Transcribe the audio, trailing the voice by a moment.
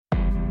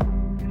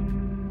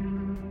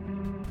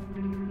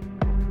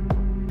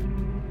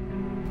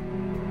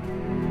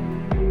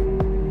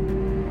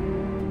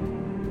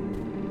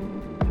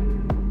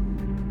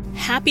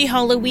Happy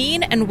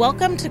Halloween and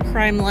welcome to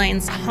Crime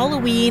Line's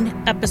Halloween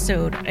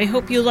episode. I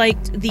hope you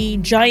liked the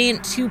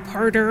giant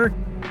two-parter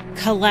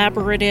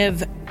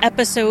collaborative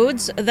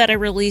episodes that I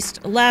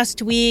released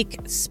last week.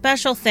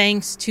 Special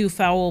thanks to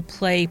Foul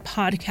Play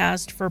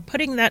Podcast for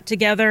putting that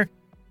together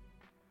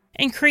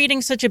and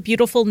creating such a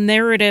beautiful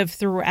narrative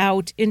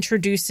throughout,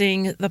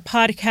 introducing the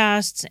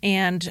podcasts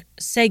and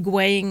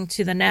segueing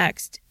to the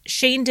next.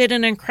 Shane did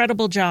an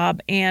incredible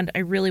job, and I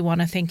really want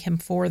to thank him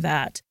for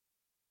that.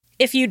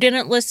 If you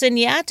didn't listen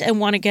yet and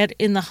want to get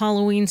in the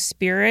Halloween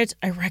spirit,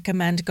 I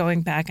recommend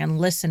going back and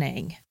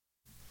listening.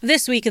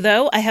 This week,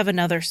 though, I have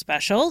another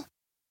special.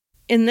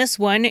 In this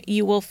one,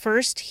 you will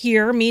first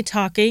hear me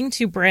talking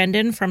to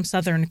Brandon from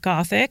Southern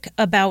Gothic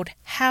about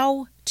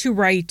how to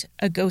write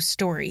a ghost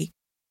story.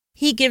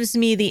 He gives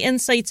me the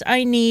insights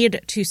I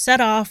need to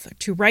set off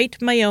to write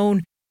my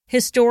own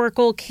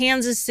historical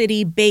Kansas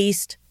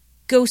City-based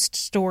ghost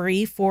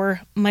story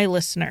for my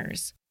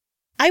listeners.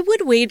 I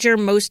would wager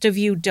most of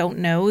you don't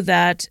know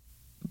that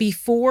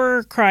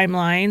before Crime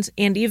Lines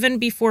and even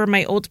before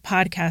my old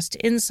podcast,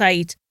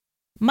 Insight,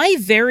 my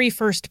very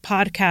first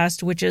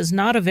podcast, which is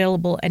not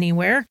available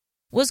anywhere,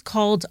 was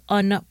called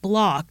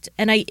Unblocked,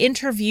 and I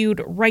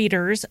interviewed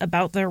writers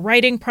about their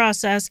writing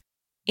process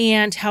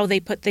and how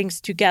they put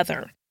things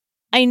together.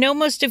 I know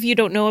most of you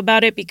don't know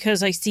about it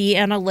because I see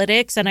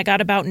analytics and I got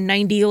about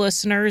 90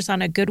 listeners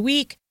on a good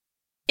week.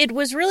 It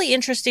was really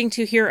interesting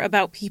to hear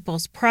about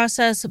people's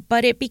process,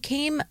 but it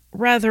became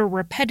rather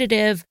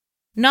repetitive,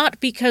 not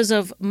because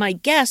of my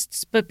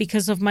guests, but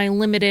because of my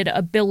limited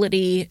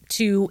ability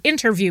to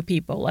interview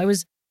people. I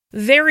was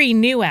very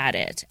new at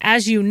it.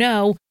 As you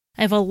know,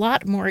 I have a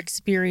lot more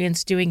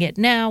experience doing it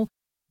now,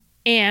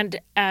 and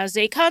as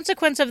a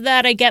consequence of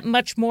that, I get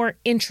much more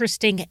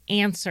interesting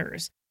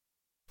answers.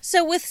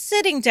 So with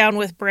sitting down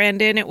with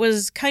Brandon, it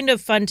was kind of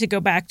fun to go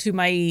back to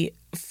my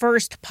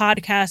first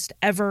podcast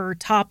ever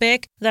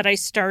topic that I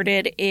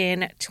started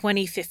in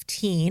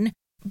 2015.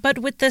 But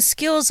with the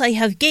skills I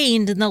have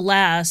gained in the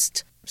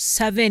last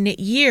 7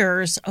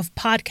 years of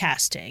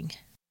podcasting,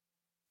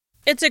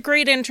 it's a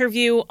great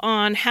interview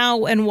on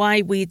how and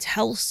why we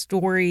tell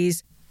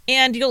stories.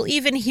 And you'll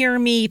even hear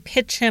me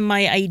pitch him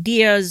my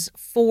ideas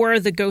for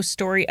the ghost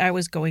story I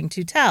was going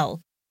to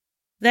tell.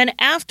 Then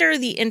after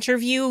the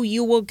interview,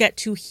 you will get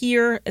to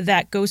hear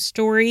that ghost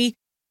story,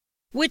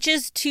 which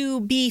is, to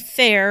be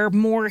fair,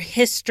 more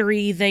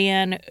history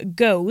than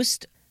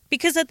ghost,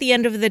 because at the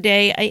end of the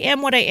day, I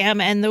am what I am,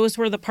 and those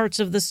were the parts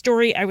of the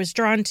story I was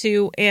drawn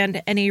to,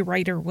 and any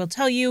writer will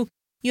tell you,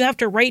 you have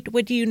to write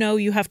what you know,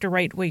 you have to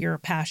write what you're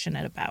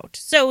passionate about.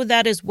 So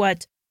that is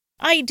what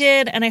I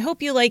did, and I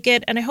hope you like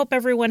it, and I hope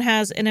everyone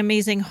has an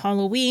amazing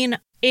Halloween.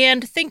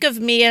 And think of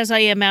me as I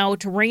am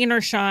out, rain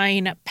or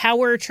shine,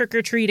 power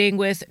trick-or-treating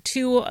with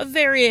 2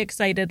 very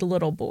excited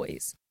little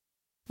boys.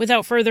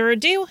 Without further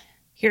ado,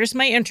 here's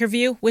my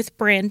interview with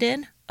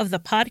Brandon of the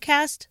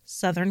podcast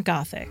Southern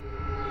Gothic.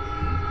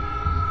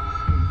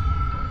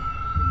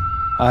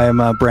 I am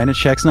Brandon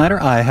Schexnayder.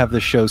 I have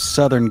the show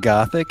Southern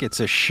Gothic. It's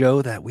a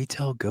show that we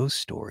tell ghost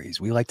stories.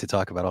 We like to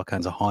talk about all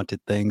kinds of haunted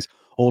things,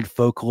 old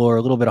folklore,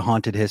 a little bit of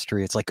haunted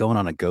history. It's like going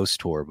on a ghost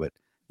tour, but,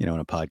 in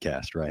a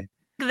podcast, right?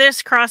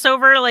 This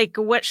crossover,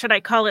 what should I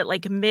call it?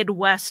 Like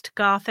Midwest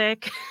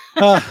Gothic?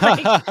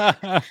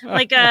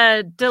 like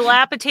a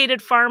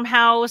dilapidated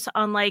farmhouse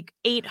on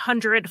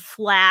 800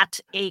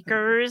 flat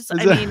acres.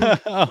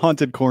 A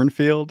haunted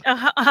cornfield. A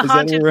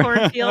haunted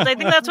cornfield. I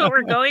think that's what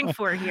we're going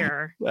for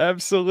here.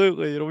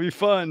 Absolutely. It'll be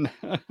fun.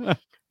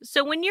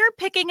 So when you're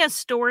picking a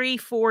story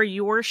for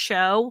your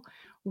show,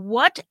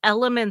 what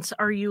elements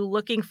are you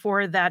looking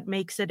for that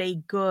makes it a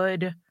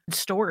good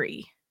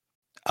story?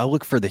 I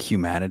look for the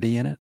humanity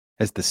in it.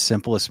 As the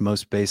simplest,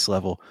 most base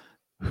level.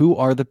 Who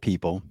are the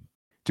people?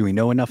 Do we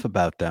know enough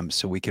about them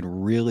so we can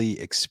really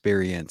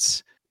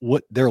experience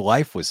what their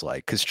life was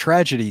like? Because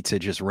tragedy to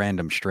just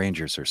random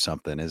strangers or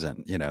something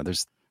isn't,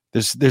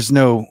 there's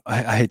no,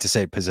 I hate to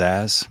say it,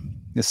 pizzazz.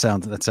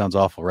 That sounds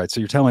awful, right? So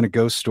you're telling a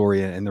ghost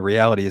story, and the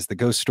reality is the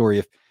ghost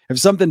story, if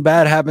something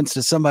bad happens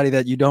to somebody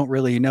that you don't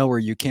really know or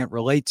you can't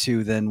relate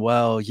to, then,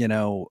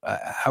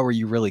 how are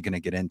you really going to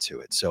get into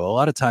it? So a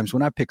lot of times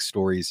when I pick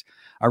stories,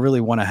 I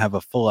really want to have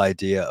a full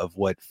idea of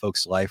what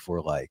folks' life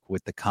were like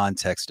with the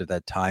context of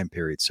that time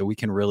period, so we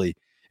can really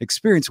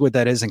experience what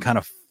that is and kind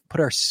of put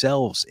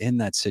ourselves in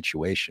that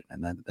situation.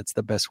 And that's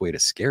the best way to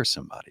scare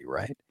somebody,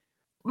 right?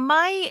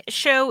 My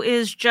show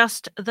is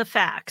just the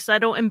facts. I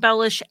don't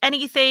embellish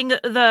anything.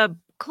 The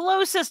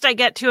closest I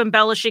get to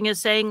embellishing is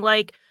saying,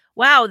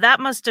 wow, that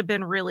must have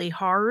been really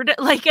hard.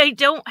 I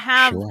don't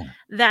have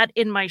that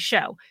in my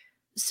show.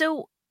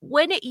 So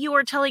when you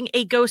are telling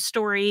a ghost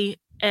story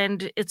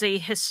and it's a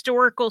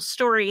historical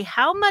story,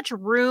 how much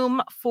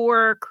room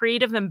for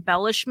creative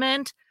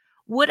embellishment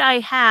would I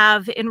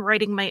have in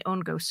writing my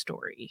own ghost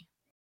story?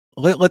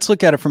 Let's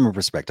look at it from a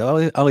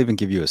perspective. I'll even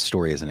give you a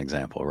story as an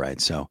example,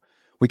 right? So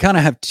we kind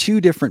of have 2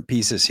 different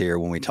pieces here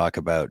when we talk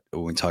about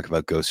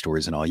ghost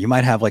stories and all. You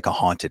might have a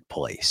haunted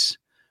place,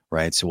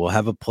 right? So we'll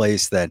have a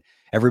place that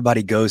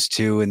everybody goes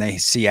to and they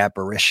see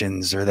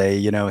apparitions or they,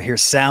 hear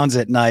sounds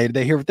at night.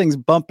 They hear things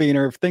bumping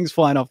or things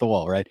flying off the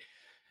wall, right?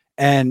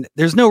 And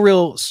there's no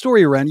real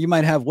story around. You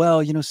might have,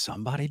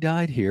 somebody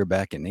died here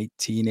back in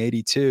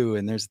 1882.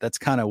 And that's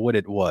kind of what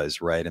it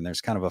was, right? And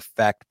there's kind of a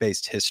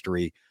fact-based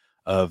history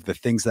of the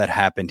things that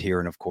happened here.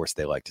 And of course,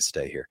 they like to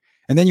stay here.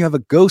 And then you have a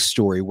ghost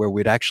story where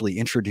we'd actually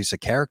introduce a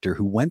character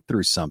who went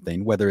through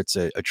something, whether it's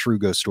a true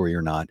ghost story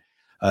or not.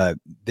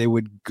 They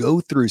would go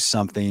through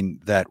something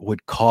that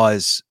would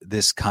cause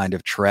this kind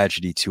of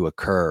tragedy to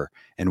occur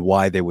and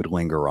why they would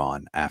linger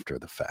on after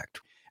the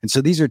fact. And so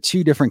these are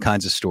two different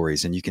kinds of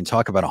stories, and you can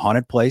talk about a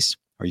haunted place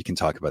or you can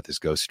talk about this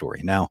ghost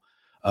story. Now,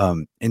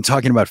 in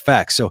talking about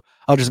facts, so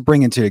I'll just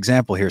bring into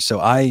example here. So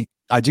I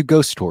do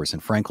ghost tours in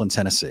Franklin,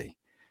 Tennessee,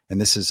 and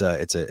this is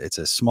it's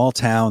a small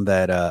town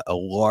that a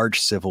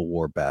large Civil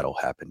War battle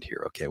happened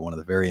here. Okay, one of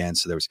the very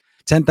ends. So there was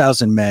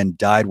 10,000 men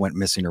died, went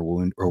missing, or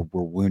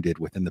were wounded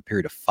within the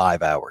period of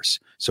 5 hours.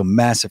 So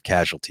massive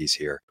casualties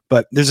here.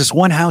 But there's this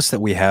one house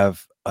that we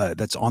have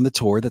that's on the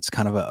tour. That's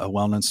kind of a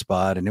well-known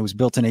spot, and it was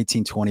built in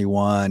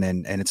 1821,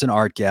 and it's an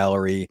art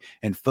gallery.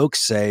 And folks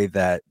say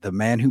that the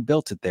man who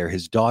built it there,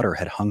 his daughter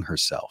had hung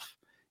herself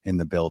in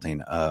the building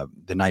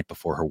the night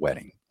before her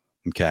wedding.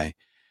 Okay.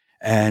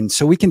 And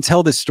so we can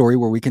tell this story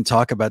where we can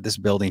talk about this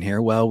building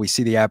here. Well, we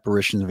see the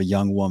apparition of a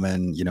young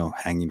woman,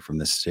 hanging from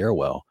this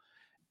stairwell.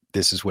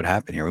 This is what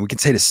happened here. And we can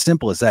say it as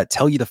simple as that,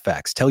 tell you the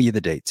facts, tell you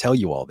the date, tell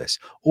you all this.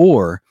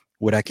 Or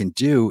what I can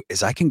do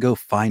is I can go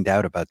find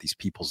out about these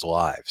people's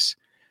lives.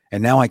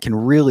 And now I can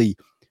really,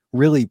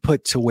 really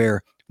put to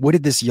where, what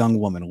did this young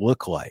woman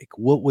look like?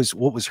 What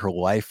was her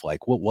life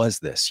like? What was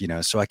this?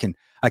 So I can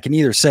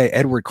either say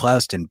Edward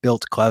Clouston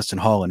built Clouston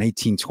Hall in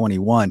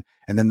 1821,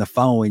 and then the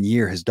following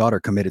year his daughter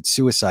committed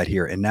suicide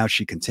here, and now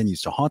she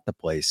continues to haunt the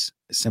place,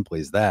 as simply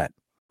as that.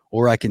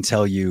 Or I can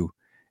tell you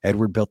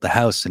Edward built the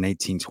house in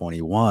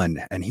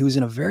 1821, and he was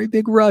in a very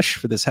big rush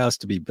for this house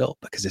to be built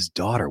because his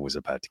daughter was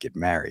about to get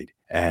married,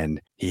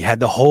 and he had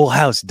the whole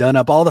house done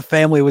up. All the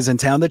family was in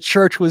town. The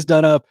church was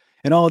done up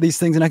and all of these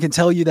things. And I can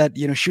tell you that,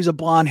 she was a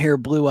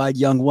blonde-haired, blue-eyed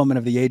young woman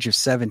of the age of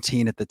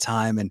 17 at the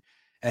time.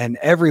 And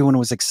everyone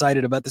was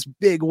excited about this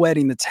big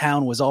wedding. The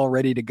town was all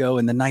ready to go.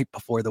 And the night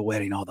before the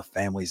wedding, all the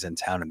family's in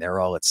town and they're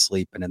all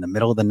asleep. And in the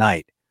middle of the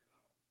night,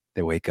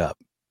 they wake up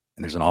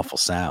and there's an awful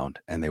sound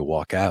and they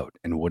walk out.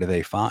 And what do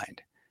they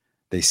find?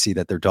 They see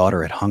that their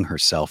daughter had hung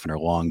herself in her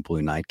long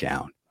blue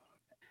nightgown.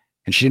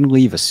 And she didn't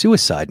leave a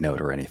suicide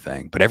note or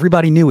anything, but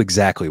everybody knew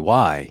exactly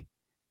why.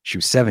 She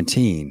was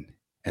 17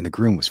 and the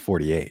groom was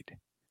 48.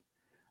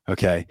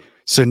 Okay.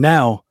 So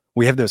now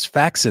we have those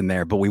facts in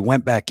there, but we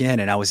went back in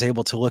and I was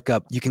able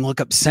to you can look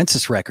up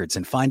census records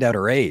and find out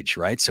her age,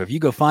 right? So if you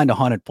go find a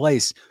haunted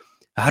place,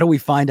 how do we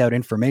find out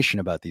information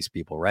about these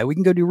people, right? We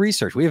can go do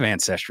research. We have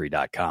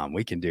ancestry.com.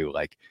 We can do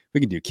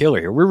killer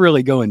here. We're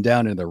really going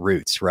down into the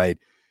roots, right?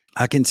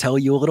 I can tell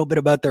you a little bit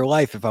about their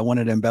life if I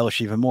wanted to embellish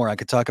even more. I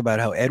could talk about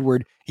how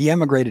Edward, he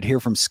emigrated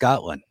here from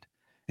Scotland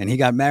and he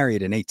got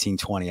married in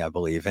 1820, I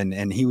believe.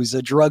 And he was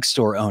a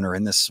drugstore owner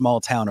in this small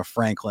town of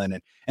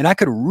Franklin. And I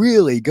could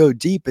really go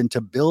deep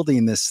into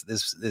building this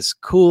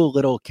cool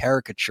little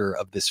caricature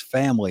of this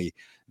family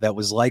that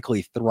was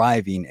likely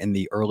thriving in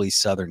the early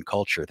Southern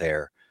culture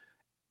there,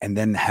 and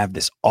then have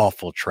this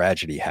awful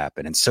tragedy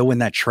happen. And so when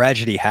that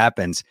tragedy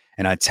happens,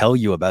 and I tell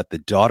you about the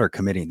daughter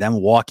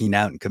them walking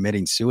out and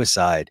committing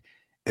suicide,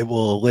 it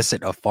will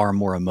elicit a far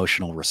more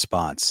emotional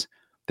response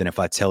than if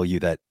I tell you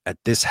that at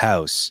this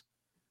house,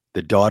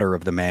 the daughter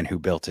of the man who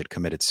built it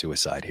committed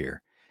suicide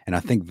here. And I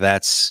think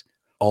that's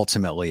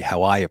ultimately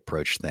how I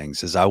approach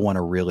things, is I want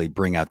to really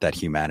bring out that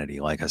humanity,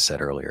 like I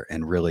said earlier,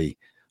 and really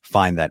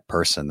find that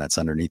person that's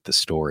underneath the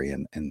story.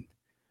 And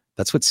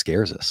that's what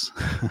scares us.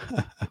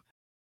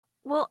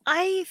 Well,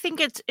 I think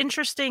it's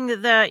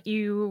interesting that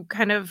you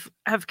kind of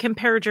have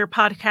compared your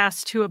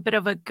podcast to a bit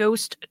of a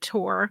ghost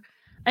tour.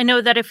 I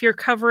know that if you're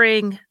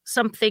covering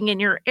something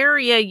in your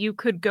area, you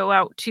could go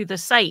out to the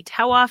site.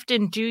 How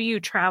often do you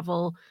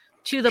travel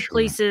to the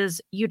places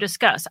you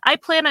discuss? I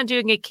plan on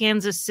doing a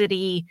Kansas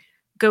City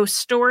ghost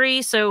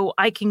story, so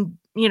I can,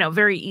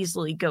 very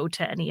easily go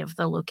to any of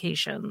the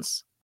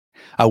locations.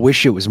 I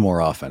wish it was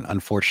more often.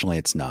 Unfortunately,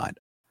 it's not.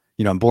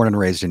 I'm born and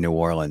raised in New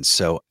Orleans,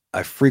 so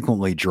I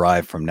frequently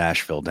drive from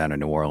Nashville down to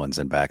New Orleans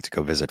and back to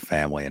go visit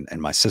family.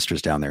 And my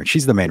sister's down there, and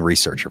she's the main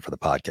researcher for the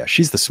podcast.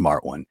 She's the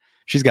smart one.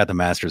 She's got the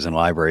master's in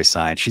library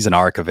science. She's an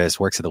archivist,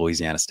 works at the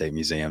Louisiana State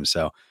Museum.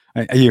 So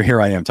here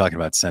I am talking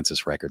about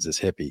census records, this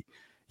hippie.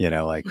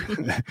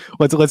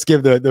 Let's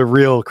give the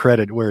real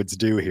credit where it's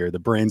due here. The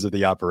brains of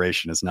the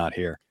operation is not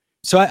here.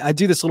 So I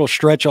do this little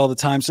stretch all the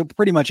time. So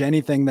pretty much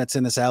anything that's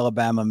in this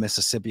Alabama,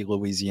 Mississippi,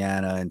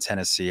 Louisiana, and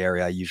Tennessee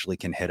area, I usually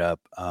can hit up.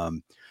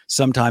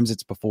 Sometimes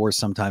it's before,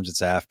 sometimes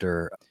it's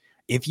after.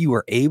 If you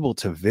are able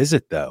to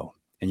visit, though,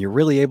 and you're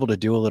really able to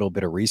do a little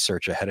bit of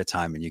research ahead of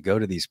time and you go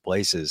to these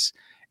places,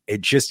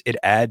 it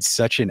adds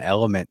such an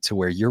element to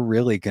where you're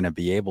really going to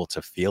be able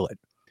to feel it,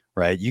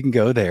 right? You can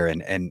go there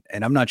and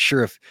I'm not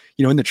sure if,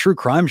 in the true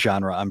crime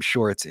genre, I'm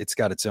sure it's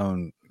got its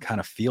own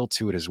kind of feel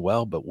to it as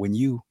well. But when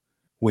you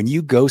when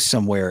you go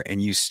somewhere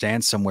and you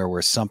stand somewhere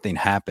where something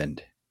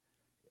happened,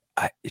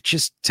 it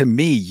just, to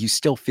me, you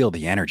still feel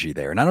the energy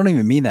there. And I don't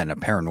even mean that in a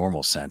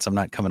paranormal sense. I'm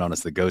not coming on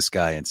as the ghost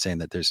guy and saying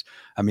that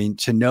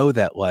to know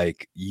that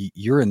like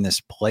you're in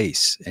this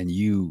place and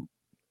you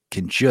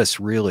can just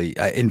really,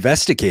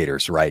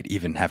 investigators, right,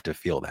 even have to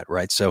feel that,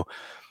 right? So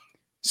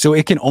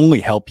it can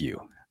only help you.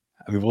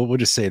 I mean, we'll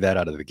just say that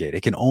out of the gate.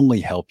 It can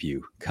only help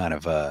you kind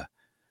of,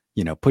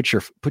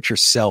 put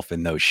yourself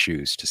in those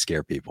shoes to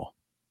scare people.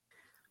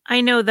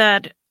 I know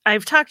that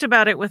I've talked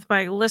about it with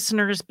my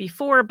listeners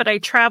before, but I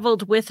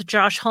traveled with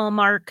Josh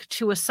Hallmark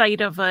to a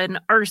site of an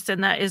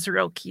arson that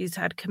Israel Keys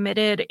had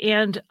committed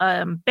and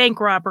bank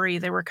robbery.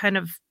 They were kind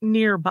of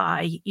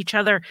nearby each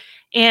other.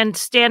 And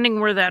standing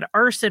where that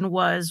arson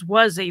was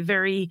a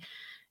very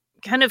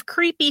kind of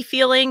creepy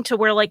feeling to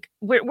where like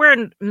we're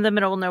in the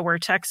middle of nowhere,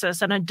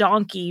 Texas, and a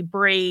donkey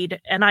brayed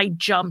and I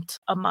jumped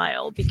a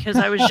mile because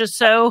I was just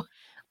so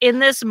in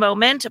this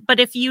moment. But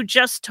if you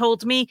just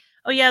told me,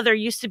 oh yeah, there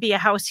used to be a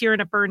house here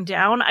and it burned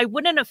down, I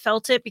wouldn't have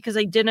felt it because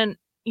I didn't,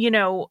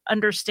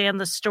 understand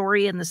the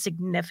story and the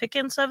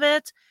significance of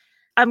it.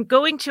 I'm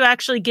going to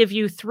actually give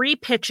you 3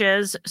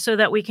 pitches so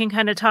that we can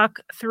kind of talk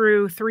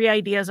through 3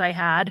 ideas I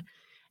had.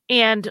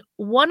 And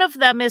one of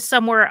them is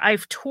somewhere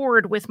I've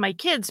toured with my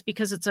kids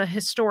because it's a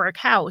historic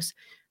house,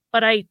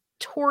 but I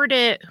toured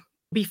it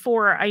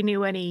before I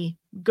knew any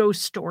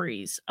ghost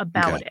stories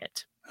about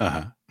it.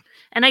 Uh-huh.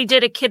 And I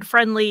did a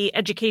kid-friendly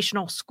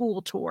educational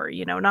school tour,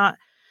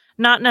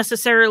 not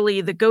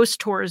necessarily the ghost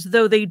tours,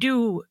 though they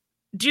do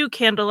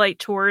candlelight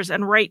tours.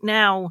 And right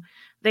now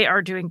they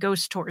are doing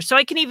ghost tours. So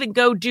I can even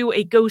go do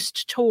a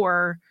ghost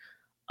tour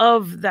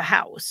of the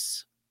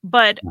house.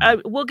 But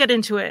we'll get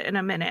into it in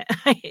a minute.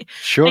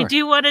 Sure. I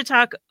do want to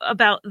talk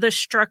about the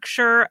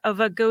structure of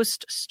a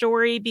ghost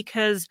story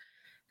because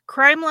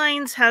Crime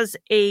Lines has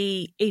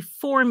a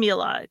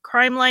formula.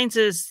 Crime Lines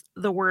is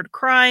the word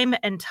crime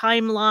and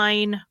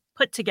timeline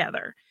put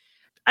together.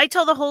 I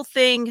tell the whole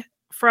thing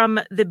from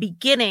the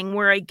beginning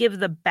where I give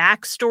the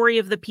backstory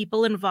of the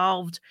people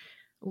involved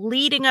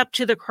leading up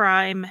to the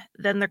crime,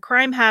 then the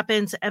crime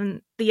happens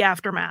and the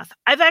aftermath.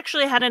 I've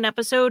actually had an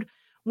episode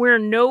where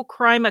no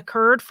crime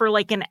occurred for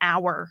like an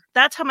hour.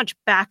 That's how much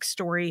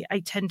backstory I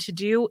tend to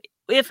do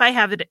if I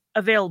have it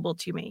available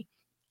to me.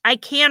 I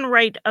can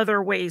write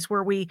other ways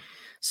where we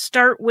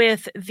start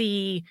with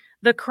the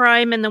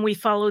crime and then we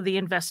follow the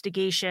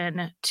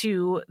investigation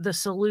to the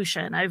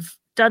solution. I've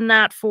done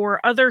that for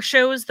other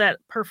shows that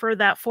prefer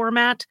that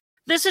format.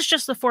 This is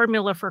just the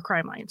formula for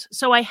Crime Lines.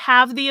 So I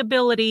have the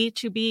ability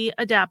to be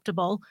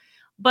adaptable,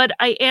 but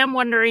I am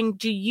wondering,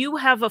 do you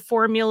have a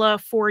formula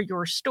for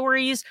your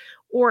stories?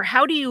 Or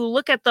how do you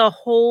look at the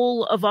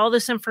whole of all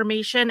this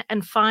information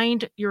and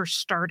find your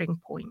starting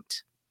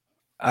point?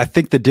 I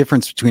think the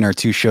difference between our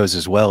 2 shows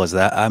as well is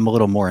that I'm a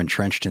little more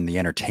entrenched in the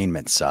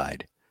entertainment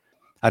side.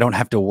 I don't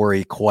have to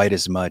worry quite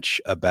as much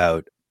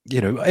about,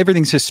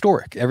 everything's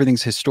historic.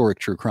 Everything's historic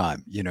true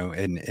crime,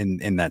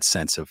 in that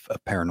sense of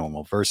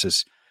paranormal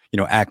versus,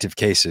 active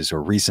cases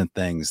or recent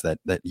things that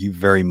you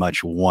very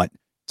much want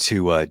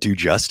to do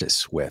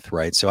justice with,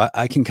 right? So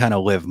I can kind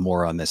of live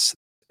more on this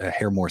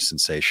hair more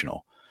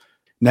sensational.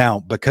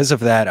 Now, because of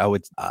that,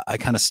 I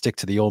kind of stick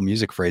to the old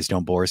music phrase,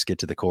 don't bore us, get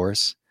to the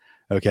chorus.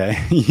 Okay.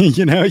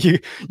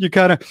 You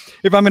kind of,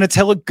 if I'm going to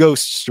tell a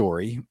ghost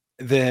story,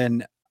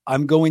 then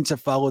I'm going to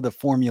follow the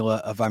formula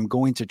of I'm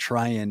going to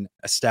try and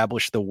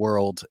establish the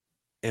world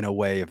in a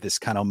way of this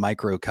kind of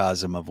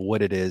microcosm of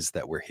what it is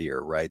that we're here,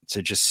 right?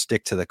 So just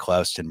stick to the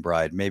Clouston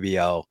Bride. Maybe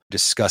I'll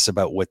discuss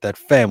about what that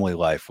family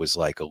life was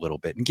like a little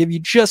bit and give you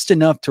just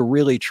enough to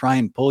really try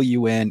and pull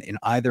you in and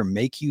either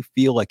make you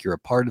feel like you're a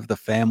part of the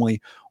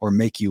family or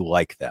make you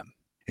like them.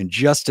 And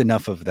just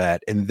enough of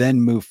that, and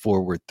then move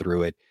forward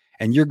through it.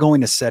 And you're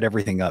going to set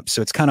everything up.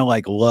 So it's kind of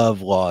like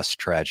love, loss,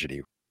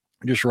 tragedy,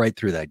 just right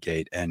through that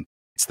gate. And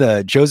it's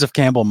the Joseph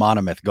Campbell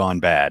monomyth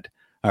gone bad.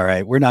 All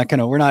right. We're not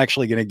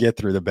actually going to get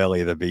through the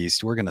belly of the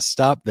beast. We're going to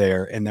stop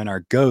there. And then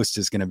our ghost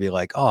is going to be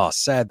like, oh,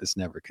 sad this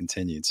never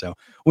continued. So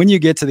when you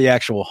get to the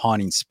actual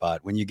haunting spot,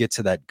 when you get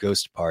to that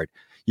ghost part,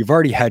 you've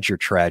already had your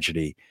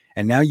tragedy.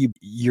 And now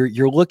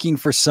you're looking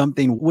for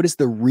something. What is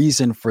the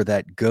reason for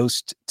that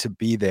ghost to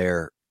be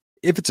there?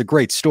 If it's a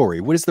great story,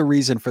 what is the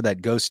reason for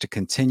that ghost to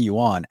continue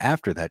on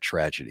after that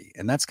tragedy?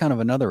 And that's kind of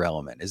another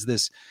element. Is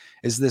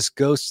this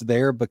ghost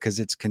there because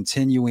it's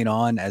continuing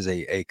on as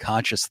a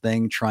conscious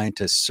thing, trying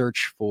to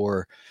search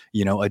for,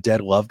 a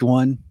dead loved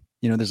one?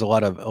 There's a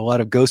lot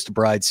of ghost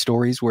bride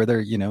stories where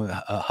they're,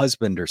 a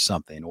husband or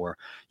something, or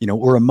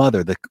a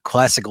mother, the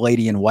classic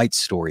Lady in White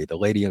story, the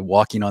lady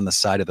walking on the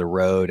side of the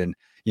road and,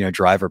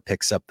 driver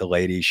picks up the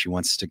lady. She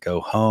wants to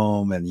go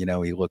home. And,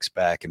 he looks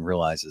back and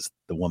realizes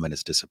the woman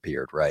has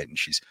disappeared. Right. And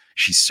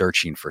she's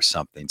searching for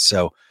something.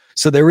 So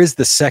there is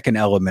the second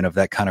element of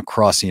that kind of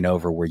crossing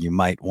over where you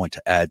might want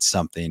to add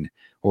something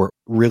or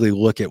really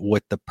look at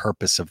what the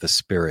purpose of the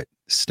spirit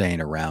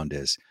staying around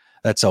is.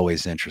 That's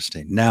always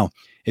interesting. Now,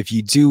 if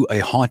you do a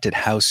haunted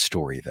house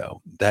story, though,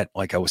 that,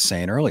 like I was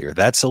saying earlier,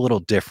 that's a little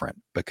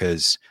different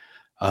because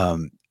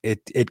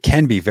it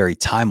can be very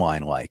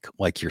timeline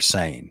like you're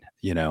saying.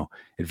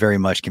 It very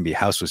much can be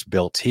house was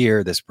built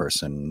here, this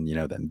person,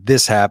 then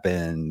this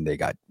happened, they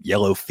got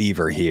yellow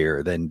fever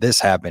here, then this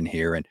happened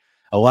here. And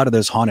a lot of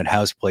those haunted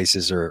house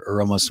places are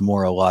almost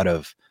more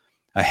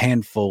a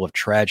handful of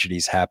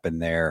tragedies happen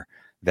there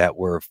that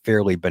were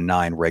fairly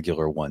benign,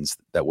 regular ones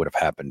that would have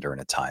happened during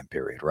a time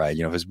period, right?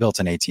 If it was built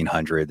in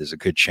 1800, there's a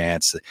good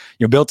chance that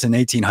built in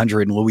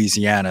 1800 in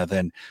Louisiana,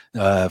 then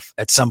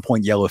at some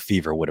point yellow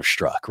fever would have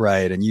struck,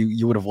 right? And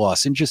you would have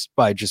lost, and just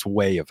by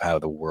way of how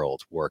the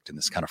world worked in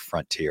this kind of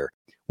frontier.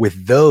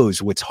 With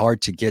those, what's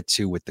hard to get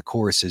to with the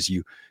chorus is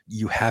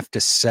you have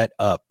to set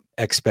up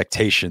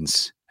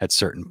expectations at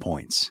certain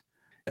points.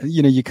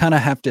 You kind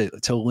of have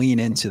to lean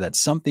into that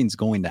something's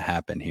going to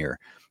happen here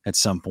at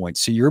some point.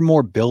 So you're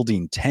more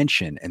building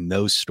tension in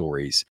those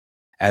stories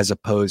as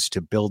opposed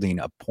to building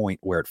a point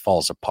where it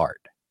falls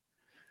apart.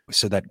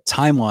 So that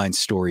timeline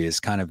story is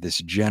kind of this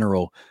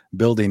general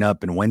building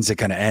up and when's it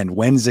going to end?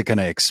 When's it going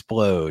to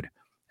explode?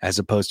 As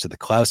opposed to the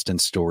Clouston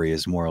story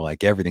is more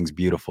like everything's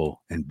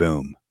beautiful and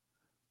boom,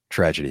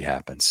 tragedy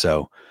happens.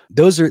 So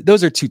those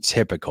are two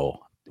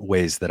typical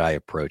ways that I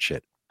approach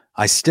it.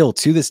 I still,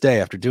 to this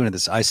day, after doing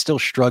this, I still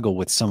struggle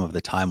with some of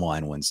the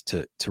timeline ones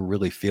to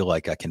really feel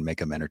like I can make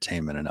them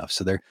entertainment enough.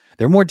 So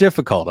they're more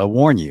difficult. I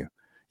warn you,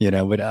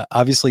 but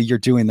obviously you're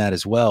doing that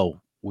as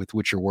well with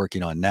what you're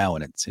working on now.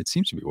 And it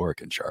seems to be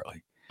working,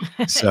 Charlie.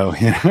 So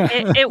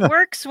it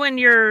works when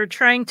you're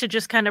trying to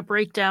just kind of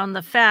break down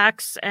the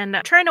facts and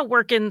trying to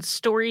work in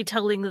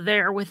storytelling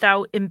there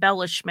without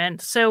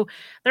embellishment. So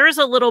there is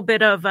a little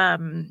bit of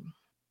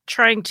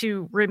trying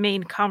to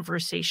remain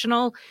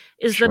conversational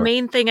is Sure. the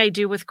main thing I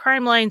do with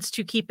Crime Lines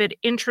to keep it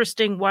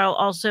interesting while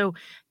also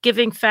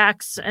giving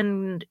facts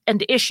and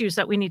issues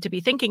that we need to be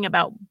thinking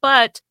about.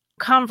 But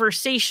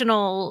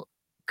conversational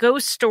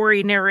ghost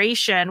story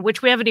narration,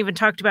 which we haven't even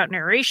talked about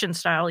narration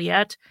style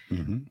yet.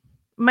 Mm-hmm.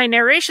 My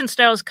narration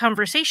style is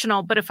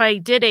conversational, but if I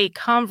did a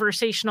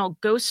conversational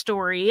ghost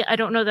story, I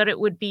don't know that it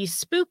would be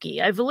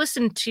spooky. I've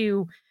listened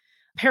to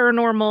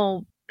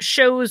paranormal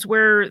shows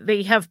where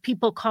they have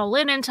people call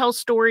in and tell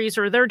stories,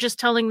 or they're just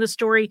telling the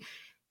story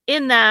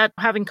in that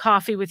having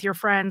coffee with your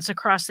friends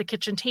across the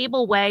kitchen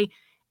table way,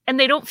 and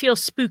they don't feel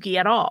spooky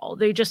at all.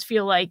 They just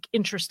feel like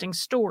interesting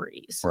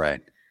stories.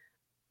 Right.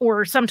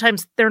 Or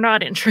sometimes they're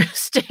not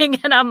interesting.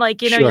 And I'm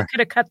like, Sure. you could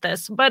have cut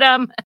this. But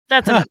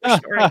that's another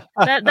story.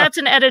 That's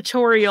an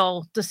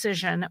editorial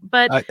decision.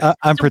 But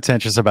I'm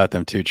pretentious about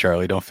them too,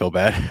 Charlie. Don't feel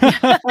bad.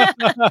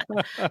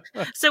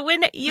 So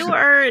when you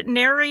are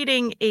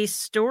narrating a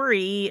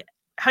story,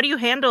 how do you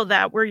handle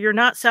that where you're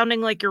not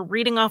sounding like you're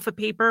reading off a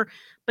paper,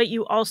 but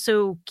you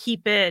also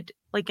keep it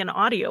like an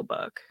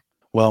audiobook?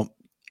 Well,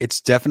 it's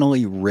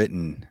definitely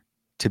written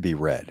to be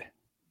read.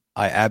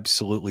 I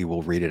absolutely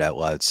will read it out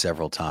loud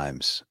several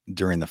times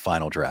during the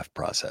final draft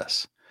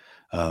process.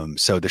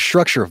 So the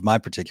structure of my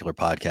particular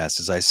podcast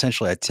is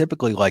I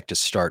typically like to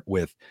start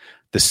with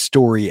the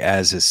story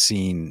as is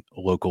seen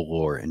local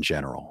lore in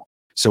general.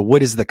 So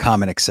what is the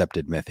common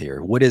accepted myth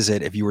here? What is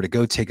it if you were to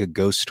go take a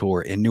ghost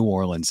tour in New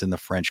Orleans in the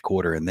French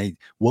Quarter, and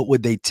what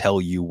would they tell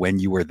you when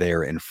you were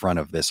there in front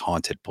of this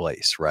haunted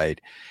place,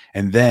 right?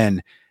 And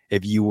then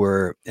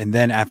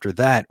after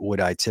that,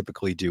 what I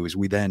typically do is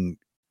we then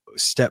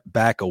step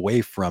back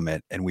away from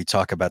it and we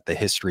talk about the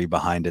history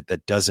behind it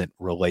that doesn't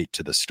relate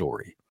to the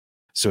story.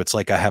 So it's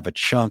like I have a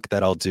chunk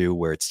that I'll do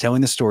where it's telling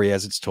the story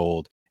as it's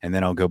told, and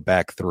then I'll go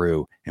back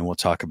through and we'll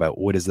talk about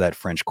what is that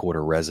French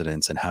Quarter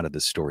residence and how did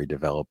the story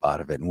develop out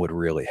of it and what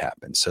really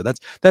happened. So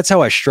that's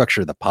how I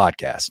structure the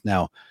podcast.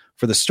 Now,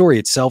 for the story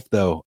itself,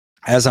 though,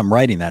 as I'm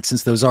writing that,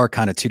 since those are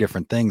kind of two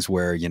different things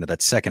where,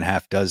 that second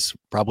half does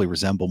probably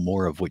resemble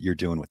more of what you're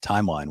doing with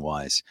timeline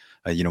wise,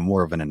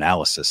 more of an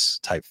analysis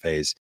type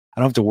phase. I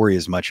don't have to worry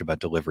as much about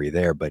delivery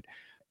there, but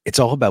it's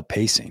all about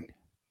pacing.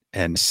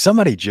 And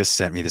somebody just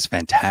sent me this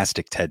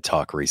fantastic TED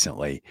Talk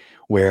recently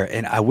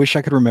and I wish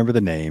I could remember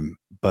the name,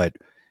 but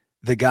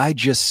the guy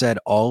just said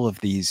all of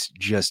these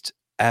just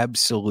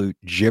absolute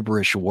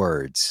gibberish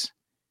words.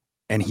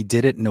 And he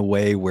did it in a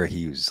way where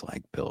he was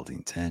like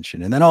building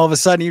tension. And then all of a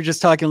sudden you're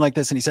just talking like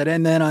this. And he said,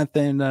 and then I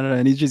think,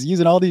 and he's just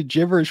using all these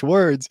gibberish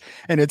words.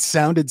 And it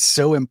sounded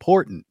so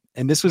important.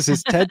 And this was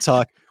his TED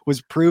Talk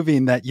was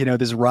proving that,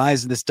 this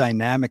rise, this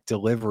dynamic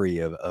delivery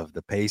of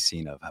the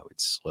pacing of how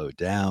it's slowed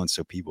down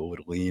so people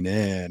would lean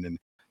in. And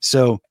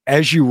so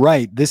as you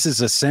write, this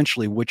is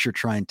essentially what you're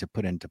trying to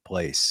put into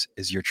place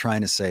is you're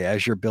trying to say,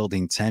 as you're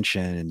building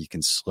tension and you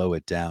can slow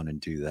it down and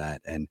do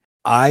that. And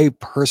I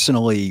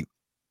personally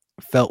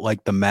felt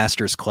like the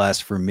master's class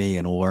for me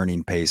in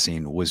learning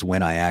pacing was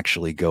when I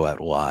actually go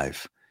out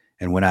live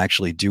and when I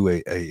actually do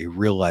a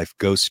real life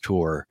ghost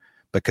tour,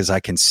 because I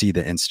can see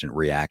the instant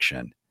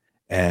reaction.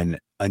 And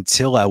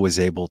until I was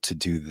able to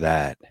do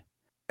that,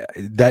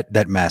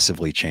 that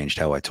massively changed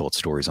how I told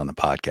stories on the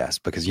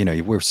podcast, because,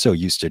 we're so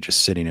used to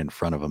just sitting in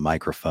front of a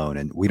microphone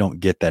and we don't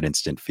get that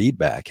instant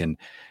feedback. And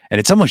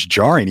it's almost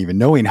jarring even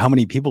knowing how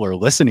many people are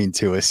listening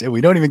to us and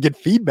we don't even get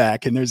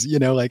feedback. And there's,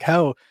 like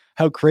how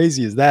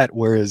crazy is that?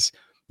 Whereas,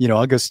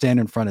 I'll go stand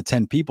in front of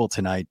 10 people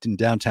tonight in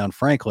downtown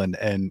Franklin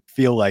and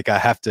feel like I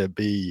have to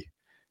be,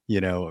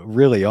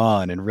 really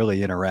on and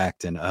really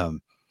interact.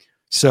 And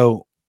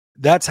so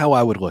that's how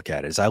I would look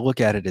at it. Is I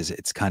look at it as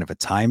it's kind of a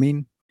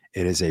timing.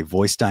 It is a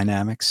voice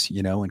dynamics,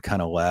 and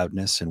kind of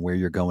loudness and where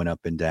you're going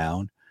up and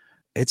down.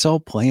 It's all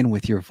playing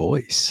with your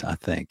voice. I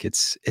think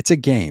it's a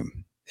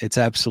game. It's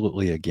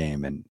absolutely a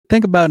game. And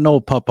think about an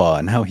old papa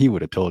and how he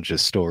would have told you a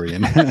story.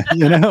 And,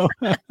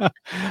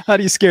 how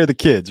do you scare the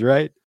kids,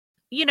 right?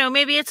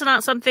 Maybe it's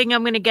not something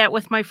I'm going to get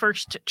with my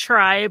first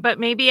try, but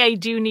maybe I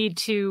do need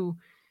to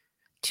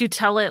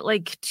tell it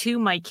like to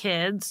my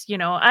kids.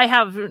 I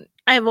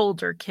have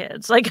older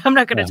kids. Like, I'm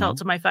not going to tell it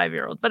to my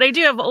 5-year-old, but I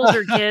do have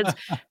older kids.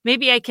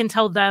 Maybe I can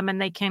tell them and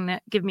they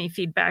can give me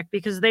feedback,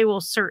 because they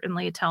will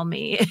certainly tell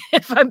me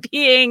if I'm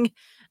being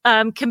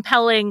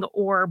compelling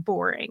or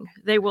boring.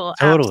 They will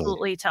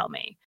absolutely tell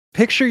me.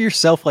 Picture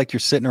yourself like you're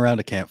sitting around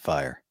a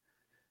campfire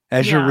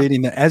as you're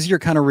reading that, as you're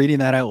kind of reading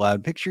that out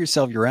loud. Picture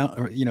yourself, you're out,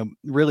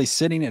 really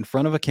sitting in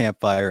front of a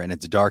campfire and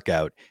it's dark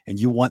out and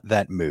you want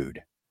that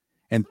mood.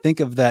 And think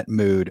of that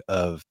mood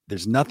of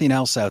there's nothing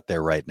else out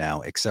there right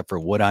now except for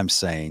what I'm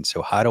saying.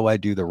 So how do I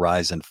do the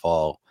rise and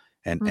fall?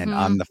 And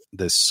I'm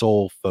the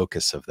sole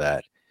focus of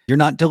that. You're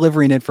not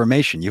delivering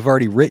information. You've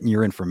already written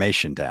your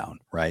information down,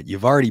 right?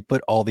 You've already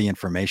put all the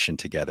information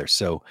together.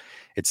 So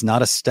it's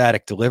not a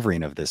static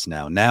delivering of this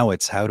now. Now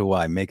it's how do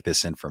I make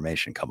this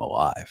information come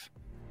alive?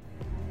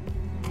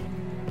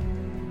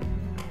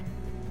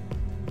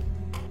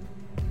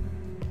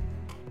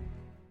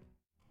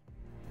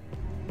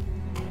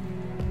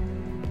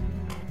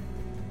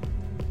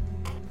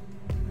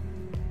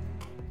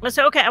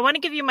 So, okay, I want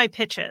to give you my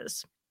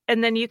pitches,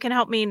 and then you can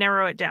help me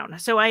narrow it down.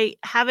 So I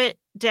have it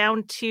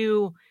down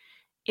to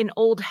an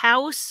old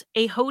house,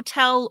 a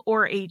hotel,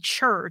 or a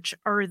church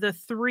are the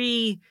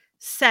 3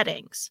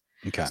 settings.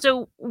 Okay.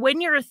 So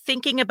when you're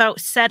thinking about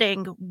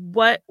setting,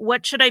 what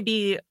should I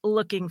be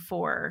looking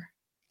for?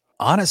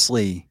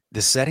 Honestly,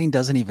 the setting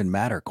doesn't even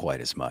matter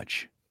quite as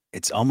much.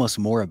 It's almost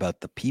more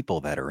about the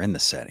people that are in the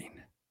setting.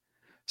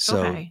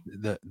 So Okay.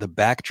 the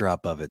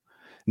backdrop of it.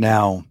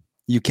 Now,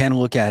 you can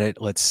look at it,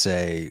 let's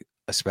say,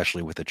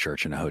 especially with a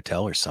church and a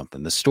hotel or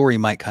something. The story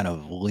might kind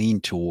of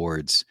lean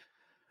towards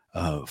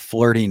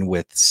flirting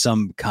with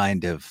some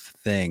kind of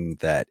thing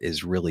that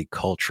is really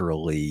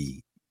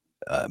culturally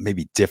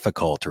maybe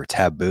difficult or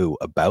taboo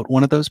about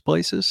one of those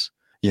places.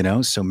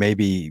 So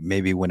maybe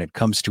when it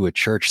comes to a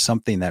church,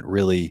 something that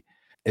really,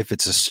 if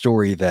it's a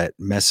story that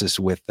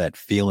messes with that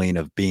feeling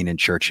of being in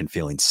church and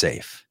feeling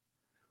safe,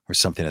 or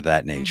something of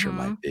that nature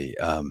might be,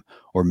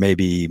 or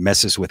maybe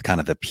messes with kind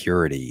of the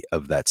purity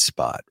of that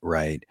spot,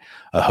 right?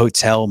 A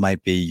hotel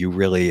might be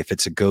if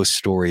it's a ghost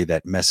story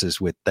that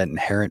messes with that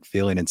inherent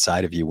feeling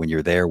inside of you when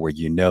you're there, where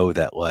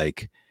that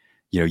like,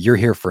 you're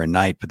here for a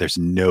night, but there's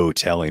no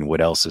telling what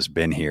else has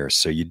been here.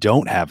 So you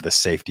don't have the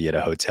safety at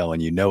a hotel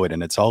and it,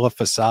 and it's all a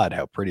facade,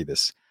 how pretty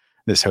this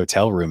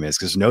hotel room is,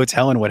 because no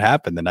telling what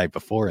happened the night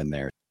before in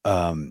there.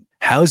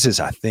 Houses,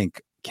 I think,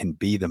 can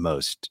be the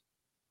most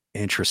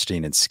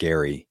interesting and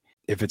scary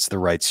if it's the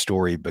right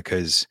story,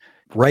 because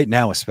right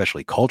now,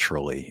 especially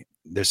culturally,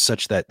 there's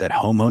such that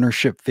home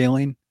ownership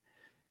feeling.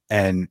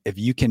 And if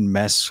you can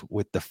mess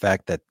with the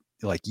fact that,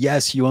 like,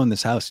 yes, you own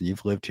this house and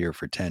you've lived here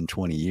for 10,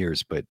 20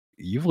 years, but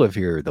you've lived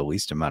here the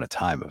least amount of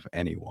time of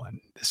anyone.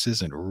 This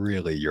isn't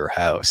really your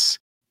house.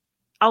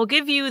 I'll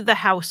give you the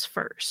house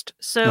first.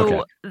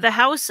 So the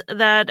house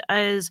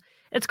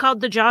it's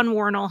called the John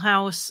Warnell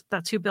House.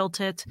 That's who built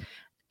it.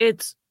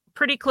 It's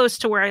pretty close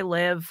to where I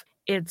live.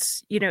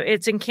 It's,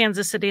 it's in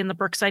Kansas City in the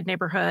Brookside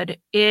neighborhood.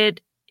 It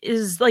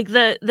is like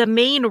the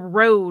main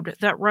road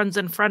that runs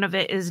in front of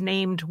it is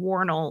named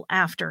Warnell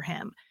after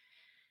him.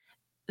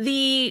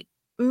 The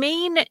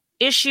main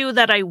issue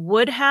that I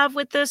would have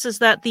with this is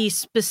that the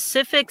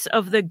specifics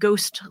of the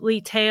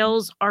ghostly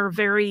tales are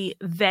very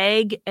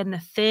vague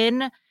and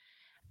thin,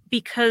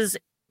 because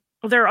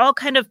they're all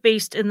kind of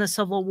based in the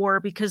Civil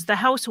War, because the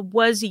house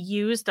was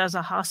used as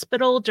a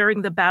hospital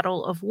during the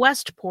Battle of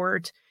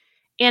Westport.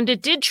 And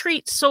it did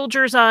treat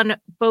soldiers on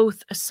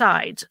both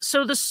sides.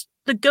 So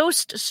the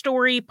ghost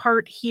story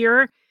part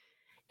here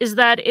is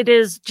that it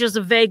is just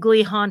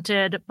vaguely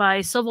haunted by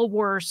Civil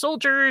War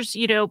soldiers.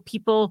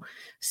 People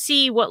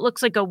see what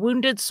looks like a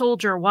wounded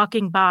soldier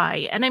walking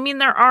by. And I mean,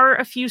 there are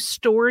a few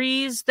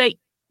stories that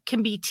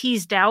can be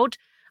teased out,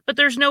 but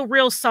there's no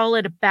real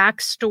solid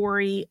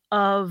backstory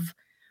of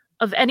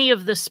any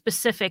of the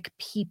specific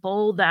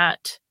people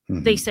that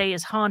they say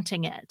is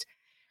haunting it.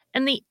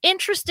 And the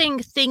interesting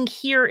thing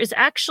here is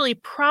actually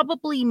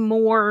probably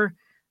more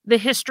the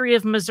history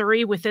of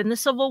Missouri within the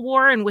Civil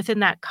War and within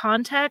that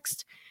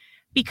context,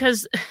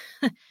 because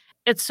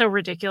it's so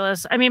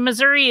ridiculous. I mean,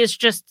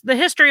 the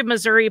history of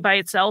Missouri by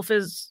itself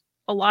is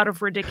a lot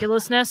of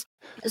ridiculousness.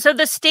 So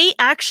the state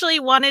actually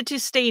wanted to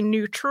stay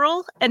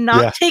neutral and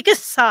not take a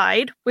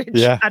side, which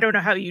I don't know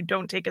how you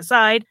don't take a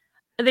side.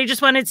 They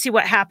just wanted to see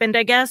what happened,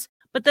 I guess.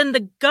 But then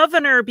the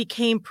governor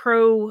became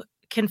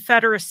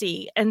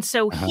pro-Confederacy. And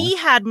so he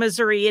had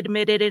Missouri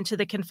admitted into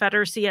the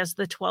Confederacy as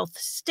the 12th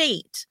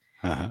state.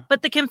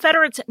 But the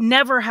Confederates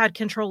never had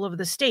control of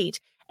the state.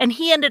 And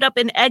he ended up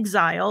in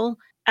exile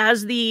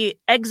as the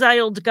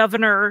exiled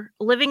governor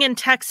living in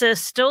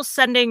Texas, still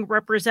sending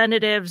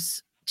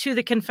representatives to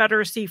the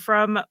Confederacy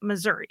from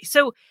Missouri.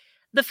 So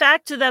the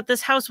fact that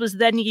this house was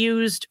then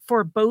used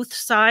for both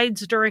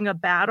sides during a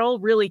battle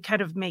really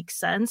kind of makes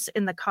sense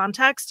in the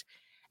context.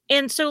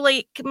 And so,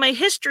 like, my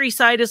history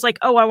side is like,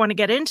 oh, I want to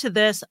get into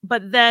this.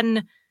 But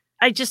then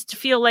I just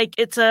feel like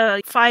it's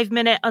a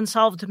 5-minute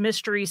unsolved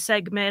mystery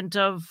segment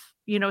of,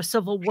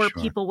 Civil War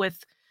people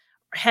with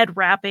head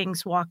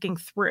wrappings walking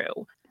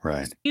through.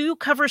 Right. Do you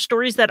cover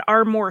stories that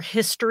are more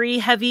history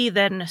heavy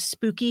than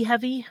spooky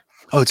heavy?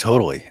 Oh,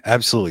 totally.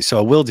 Absolutely. So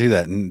I will do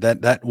that. And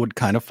that would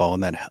kind of fall in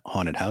that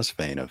haunted house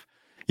vein of,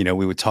 we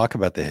would talk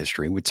about the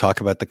history, we'd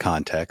talk about the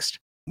context.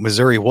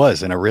 Missouri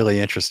was in a really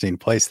interesting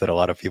place that a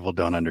lot of people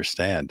don't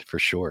understand, for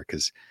sure.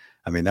 Because,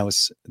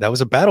 that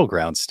was a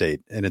battleground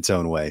state in its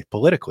own way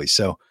politically.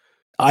 So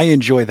I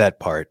enjoy that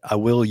part. I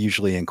will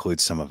usually include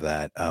some of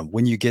that.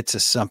 When you get to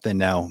something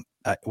now,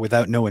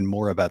 without knowing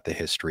more about the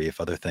history,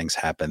 if other things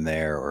happen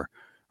there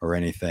or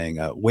anything,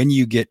 when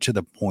you get to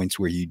the points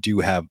where you do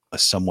have a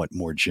somewhat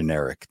more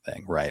generic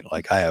thing, right?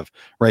 Like I have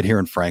right here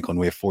in Franklin,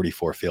 we have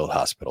 44 field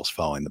hospitals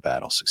following the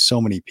battle. So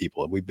many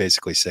people, we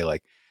basically say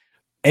like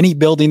any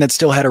building that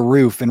still had a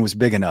roof and was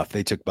big enough,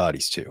 they took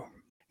bodies to.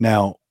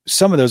 Now,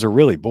 some of those are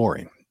really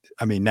boring.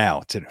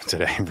 Now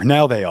today,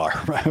 now they are,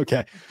 right?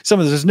 Okay. Some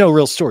of there's no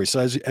real story. So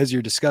as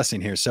you're discussing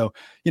here, so,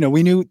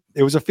 we knew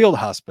it was a field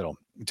hospital.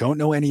 Don't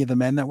know any of the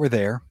men that were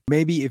there.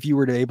 Maybe if you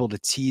were able to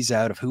tease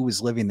out of who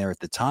was living there at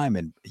the time,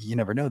 and you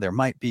never know, there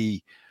might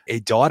be a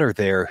daughter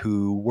there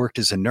who worked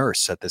as a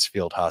nurse at this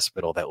field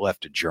hospital that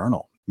left a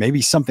journal.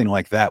 Maybe something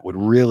like that would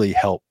really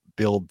help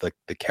build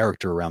the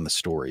character around the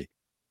story.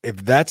 If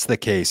that's the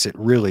case, it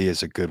really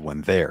is a good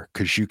one there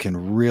because you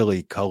can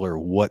really color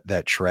what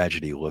that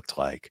tragedy looked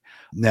like.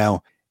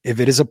 Now, if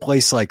it is a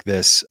place like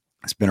this,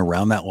 it's been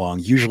around that long,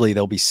 usually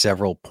there'll be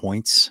several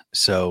points.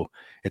 So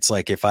it's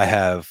like if I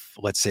have,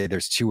 let's say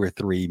there's 2 or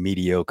 3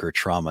 mediocre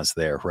traumas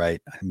there,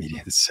 right?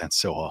 This sounds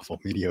so awful,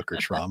 mediocre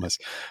traumas.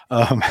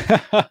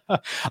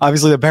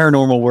 Obviously, the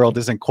paranormal world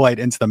isn't quite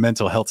into the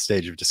mental health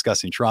stage of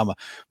discussing trauma,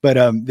 but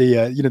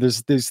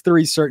there's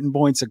 3 certain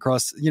points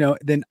across,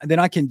 then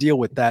I can deal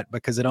with that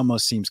because it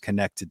almost seems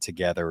connected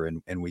together,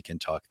 and we can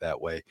talk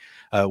that way.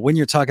 When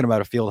you're talking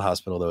about a field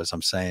hospital, though, as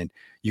I'm saying,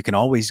 you can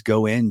always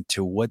go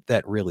into what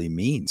that really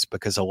means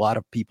because a lot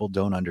of people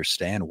don't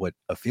understand what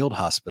a field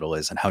hospital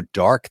is and how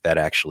dark that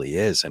actually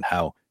is and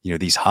how,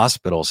 these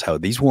hospitals, how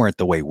these weren't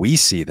the way we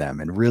see them,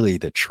 and really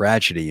the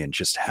tragedy and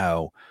just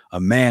how a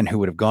man who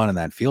would have gone in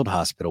that field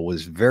hospital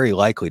was very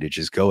likely to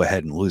just go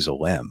ahead and lose a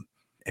limb,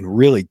 and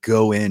really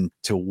go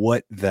into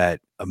what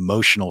that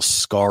emotional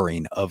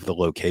scarring of the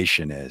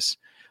location is.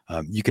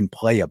 You can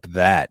play up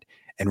that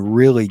and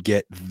really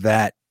get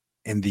that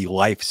in the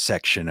life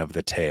section of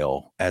the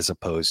tale as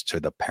opposed to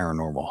the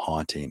paranormal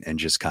haunting and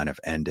just kind of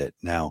end it.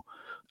 Now,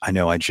 I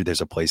know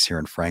there's a place here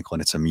in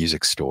Franklin, it's a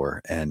music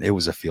store, and it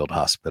was a field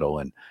hospital.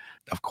 And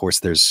of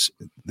course, there's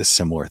the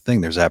similar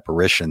thing. There's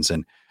apparitions.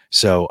 And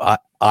so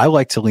I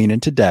like to lean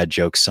into dad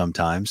jokes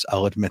sometimes.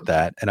 I'll admit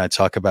that. And I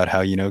talk about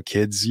how,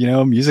 kids,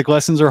 music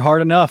lessons are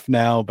hard enough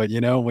now. But,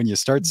 when you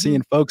start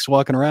seeing folks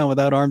walking around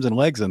without arms and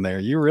legs in there,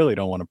 you really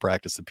don't want to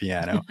practice the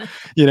piano,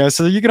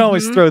 so you can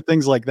always throw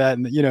things like that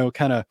and,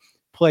 kind of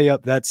play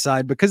up that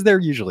side because there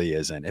usually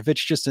isn't. If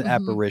it's just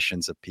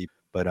apparitions of people,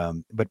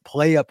 but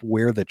play up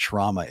where the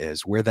trauma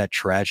is, where that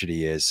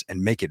tragedy is,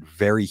 and make it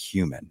very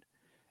human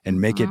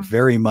and make it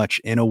very much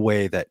in a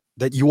way that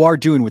you are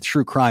doing with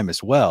true crime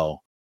as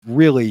well,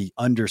 really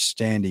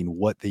understanding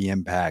what the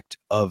impact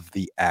of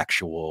the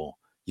actual,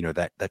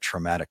 that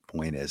traumatic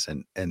point is.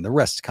 And the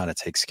rest kind of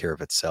takes care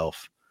of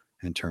itself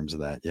in terms of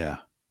that. Yeah.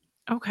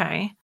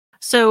 Okay.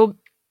 So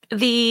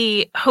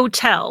the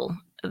hotel,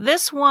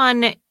 this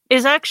one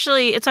is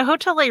actually, it's a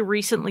hotel I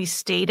recently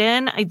stayed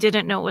in. I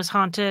didn't know it was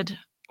haunted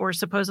or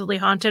supposedly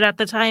haunted at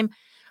the time.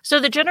 So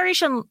the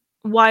Generation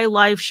Y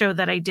live show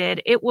that I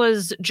did, it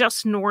was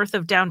just north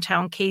of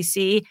downtown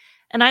KC,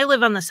 and I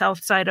live on the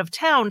south side of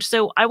town.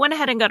 So I went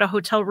ahead and got a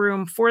hotel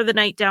room for the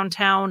night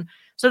downtown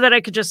so that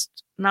I could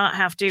just not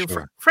have to,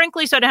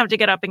 frankly, so I didn't have to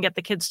get up and get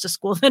the kids to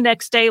school the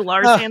next day.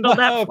 Lars handled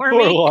that for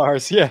me.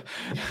 Lars, yeah.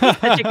 He's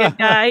such a good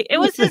guy. It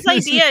was his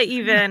idea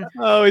even.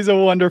 Oh, he's a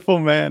wonderful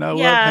man. I love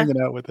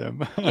hanging out with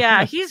him.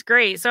 Yeah, he's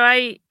great. So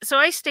I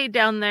stayed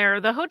down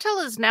there. The hotel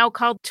is now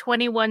called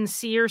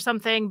 21C or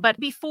something, but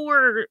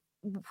before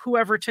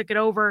whoever took it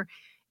over,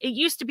 it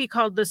used to be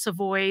called the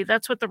Savoy.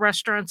 That's what the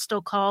restaurant's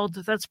still called.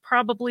 That's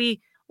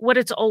probably what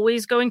it's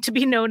always going to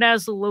be known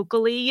as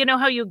locally. You know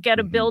how you get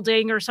a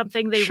building or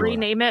something, they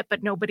rename it,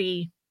 but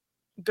nobody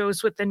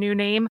goes with the new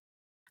name.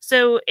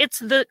 So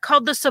it's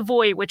called the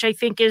Savoy, which I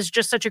think is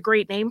just such a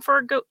great name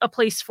for a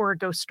place for a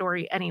ghost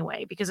story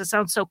anyway, because it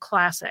sounds so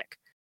classic.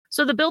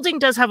 So the building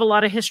does have a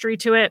lot of history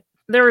to it.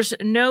 There's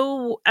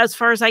no, as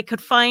far as I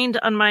could find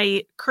on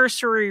my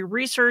cursory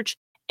research,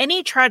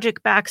 any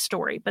tragic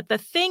backstory. But the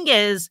thing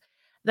is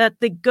that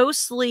the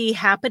ghostly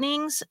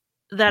happenings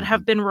that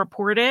have been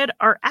reported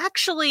are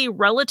actually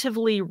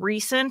relatively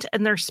recent,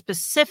 and they're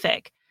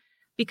specific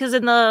because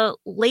in the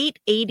late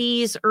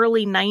 80s,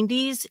 early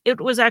 90s, it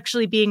was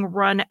actually being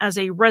run as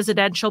a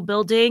residential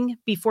building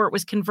before it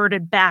was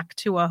converted back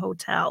to a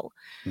hotel.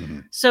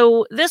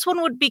 So this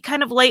one would be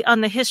kind of light on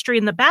the history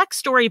and the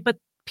backstory, but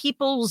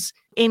people's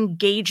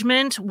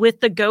engagement with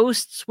the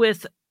ghosts,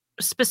 with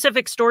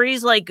specific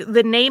stories, like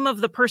the name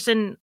of the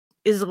person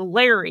is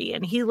Larry,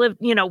 and he lived,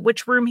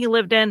 which room he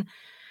lived in,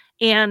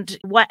 and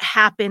what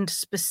happened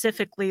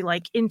specifically,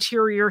 like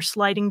interior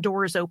sliding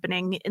doors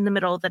opening in the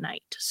middle of the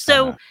night.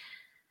 So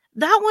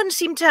that one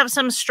seemed to have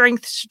some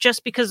strength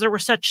just because there were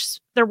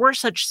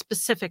such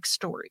specific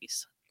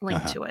stories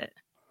linked to it.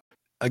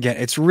 Again,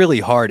 it's really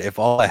hard if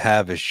all I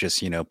have is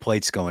just,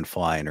 plates going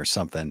flying or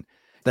something.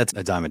 That's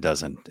a dime a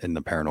dozen in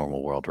the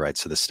paranormal world, right?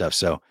 So this stuff.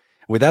 So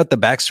without the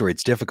backstory,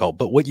 it's difficult.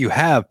 But what you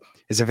have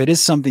is if it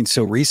is something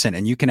so recent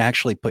and you can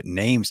actually put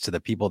names to the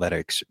people that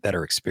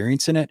are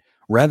experiencing it,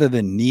 rather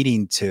than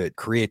needing to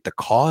create the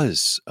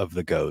cause of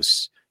the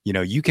ghosts,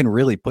 you can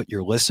really put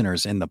your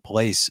listeners in the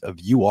place of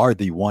you are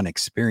the one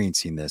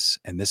experiencing this,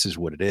 and this is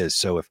what it is.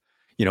 So if,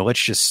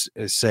 let's just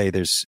say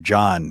there's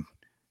John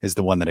is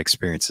the one that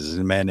experiences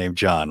a man named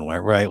John,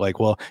 right? Like,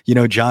 well,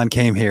 John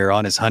came here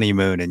on his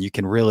honeymoon, and you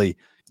can really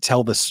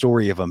tell the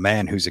story of a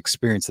man who's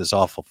experienced this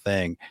awful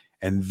thing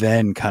and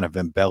then kind of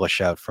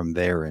embellish out from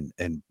there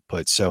and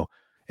put. So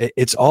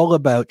it's all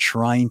about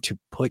trying to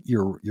put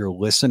your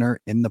listener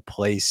in the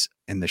place,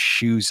 in the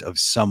shoes of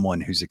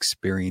someone who's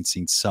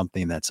experiencing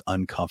something that's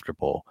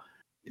uncomfortable.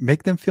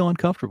 Make them feel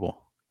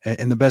uncomfortable.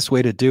 And the best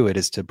way to do it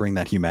is to bring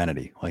that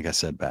humanity, like I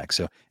said, back.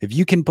 So if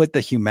you can put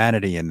the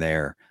humanity in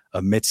there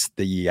amidst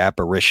the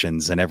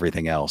apparitions and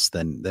everything else,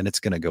 then it's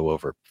going to go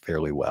over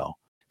fairly well.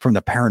 From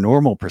the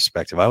paranormal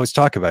perspective, I always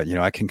talk about,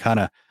 I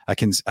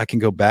can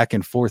go back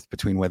and forth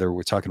between whether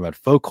we're talking about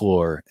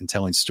folklore and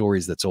telling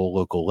stories that's old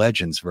local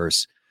legends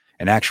versus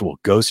an actual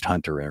ghost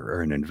hunter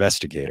or an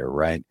investigator,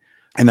 right?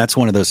 And that's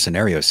one of those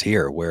scenarios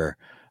here where,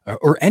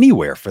 or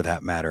anywhere for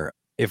that matter,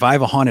 if I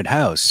have a haunted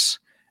house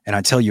and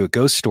I tell you a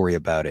ghost story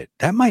about it,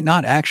 that might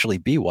not actually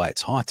be why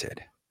it's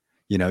haunted.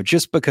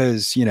 Just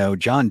because,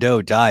 John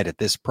Doe died at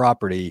this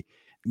property,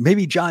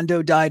 maybe John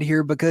Doe died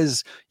here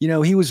because,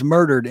 he was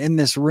murdered in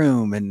this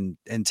room and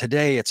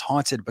today it's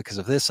haunted because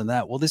of this and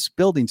that. Well, this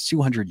building's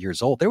 200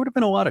 years old. There would have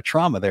been a lot of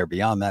trauma there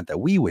beyond that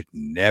we would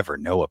never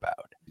know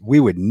about. We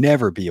would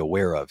never be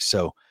aware of.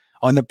 So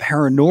on the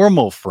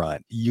paranormal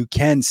front, you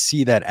can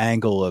see that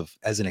angle of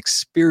as an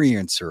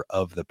experiencer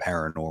of the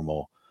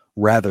paranormal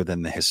rather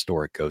than the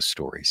historic ghost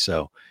story.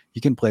 So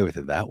you can play with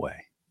it that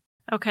way.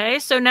 Okay,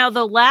 so now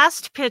the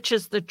last pitch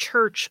is the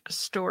church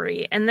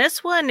story. And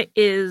this one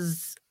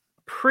is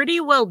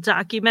pretty well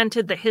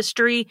documented, the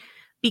history,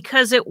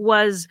 because there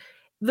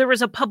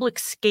was a public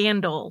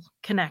scandal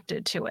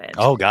connected to it.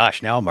 Oh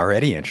gosh, now I'm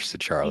already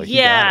interested, Charlie.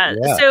 Yeah.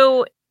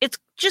 So it's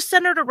just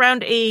centered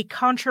around a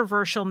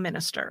controversial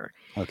minister.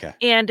 Okay.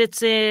 And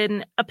it's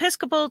an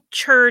Episcopal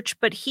church,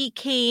 but he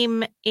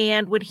came,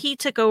 and when he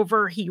took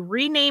over, he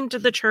renamed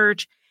the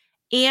church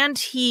and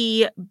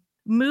he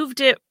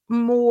moved it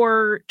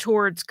more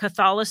towards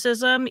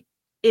Catholicism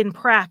in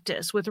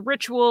practice with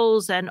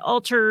rituals and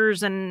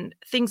altars and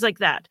things like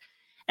that.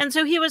 And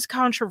so he was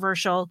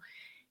controversial.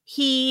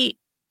 He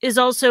is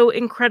also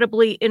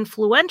incredibly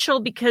influential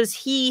because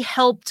he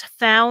helped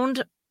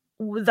found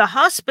the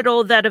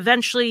hospital that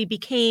eventually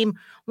became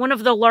one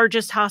of the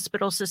largest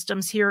hospital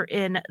systems here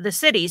in the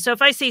city. So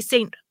if I say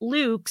St.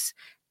 Luke's,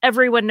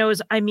 everyone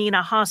knows I mean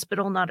a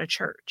hospital, not a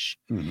church.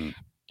 Mm-hmm.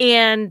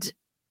 And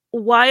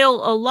while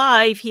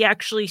alive, he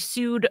actually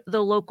sued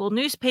the local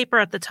newspaper.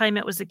 At the time,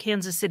 it was the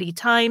Kansas City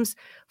Times,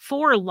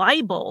 for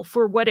libel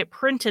for what it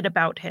printed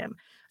about him.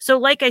 So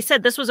like I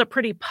said, this was a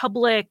pretty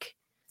public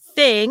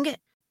thing.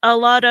 A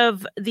lot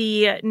of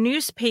the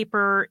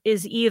newspaper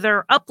is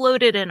either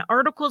uploaded in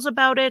articles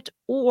about it,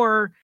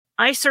 or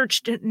I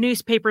searched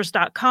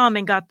newspapers.com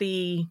and got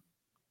the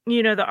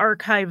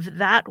archive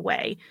that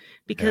way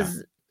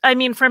because,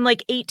 from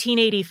like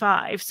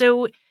 1885.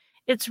 So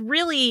it's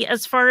really,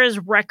 as far as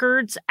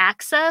records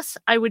access,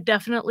 I would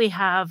definitely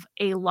have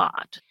a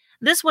lot.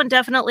 This one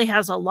definitely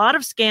has a lot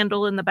of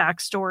scandal in the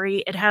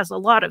backstory. It has a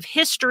lot of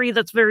history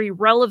that's very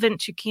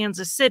relevant to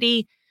Kansas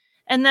City.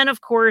 And then,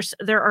 of course,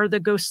 there are the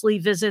ghostly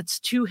visits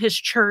to his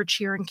church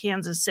here in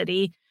Kansas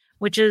City,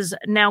 which is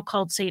now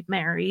called St.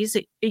 Mary's.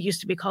 It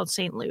used to be called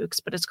St. Luke's,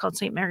 but it's called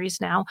St.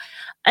 Mary's now.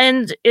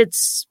 And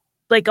it's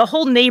like a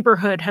whole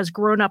neighborhood has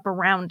grown up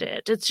around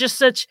it.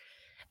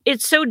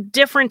 It's so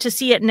different to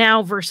see it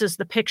now versus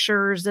the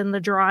pictures and the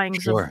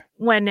drawings of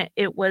when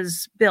it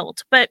was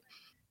built. But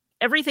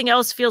everything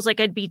else feels like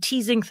I'd be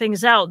teasing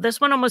things out.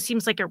 This one almost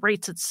seems like it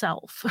writes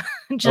itself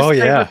just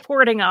by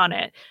reporting on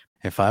it.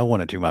 If I want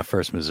to do my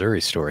first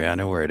Missouri story, I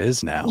know where it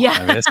is now.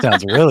 Yeah. It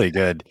sounds really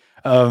good.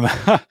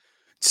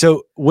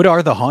 So what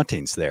are the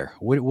hauntings there?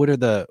 What is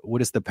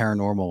the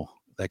paranormal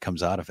that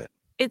comes out of it?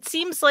 It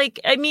seems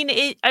like,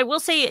 I will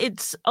say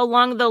it's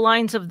along the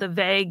lines of the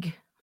vague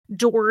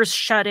doors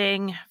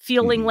shutting,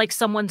 feeling Mhm. like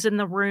someone's in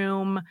the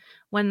room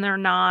when they're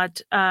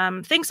not,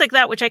 things like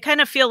that, which I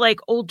kind of feel like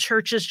old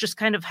churches just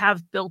kind of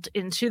have built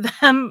into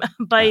them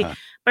Uh-huh.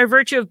 by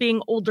virtue of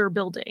being older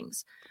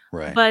buildings.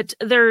 Right. But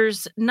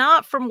there's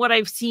not, from what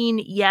I've seen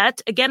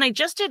yet. Again, I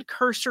just did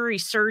cursory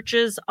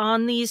searches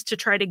on these to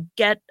try to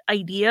get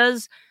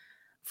ideas.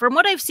 From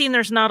what I've seen,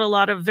 there's not a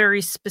lot of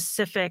very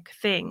specific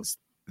things.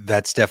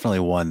 That's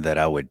definitely one that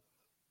I would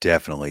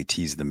definitely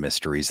tease the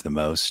mysteries the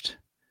most.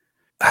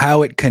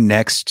 How it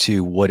connects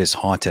to what is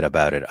haunted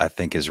about it, I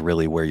think, is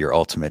really where your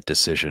ultimate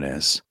decision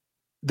is.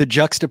 The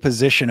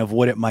juxtaposition of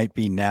what it might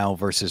be now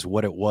versus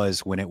what it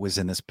was when it was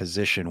in this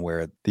position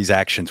where these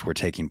actions were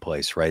taking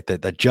place, right?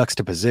 That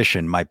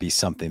juxtaposition might be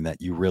something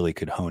that you really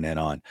could hone in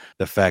on.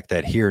 The fact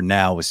that here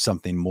now is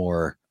something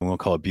more, we won't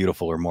call it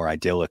beautiful or more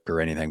idyllic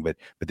or anything, but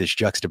this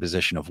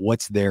juxtaposition of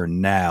what's there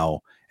now,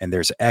 and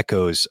there's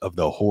echoes of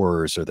the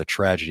horrors or the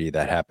tragedy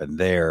that happened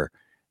there.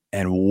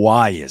 And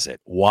why is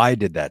it? Why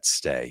did that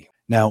stay?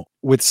 Now,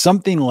 with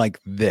something like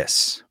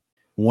this,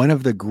 one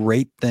of the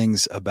great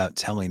things about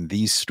telling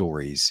these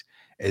stories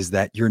is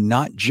that you're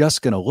not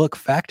just going to look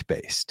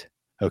fact-based,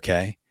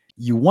 okay?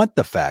 You want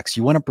the facts,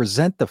 you want to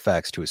present the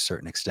facts to a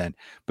certain extent,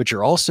 but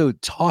you're also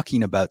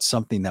talking about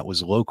something that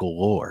was local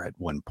lore at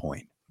one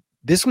point.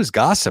 This was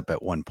gossip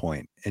at one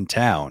point in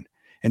town.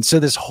 And so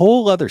this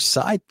whole other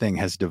side thing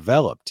has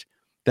developed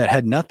that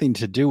had nothing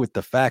to do with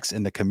the facts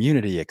in the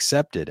community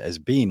accepted as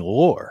being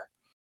lore.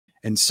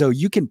 And so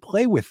you can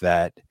play with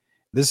that.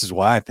 This is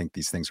why I think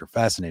these things are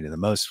fascinating the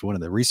most. One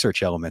of the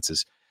research elements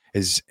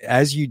is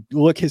as you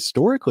look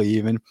historically,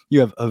 even you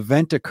have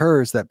event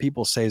occurs that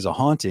people say is a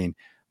haunting,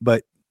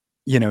 but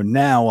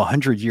now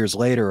 100 years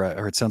later,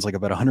 or it sounds like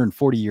about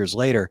 140 years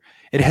later,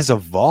 it has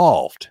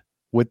evolved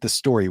what the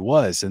story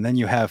was. And then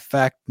you have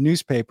fact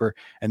newspaper,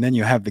 and then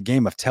you have the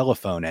game of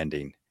telephone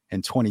ending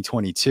in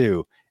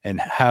 2022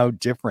 and how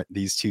different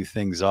these two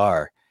things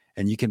are.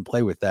 And you can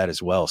play with that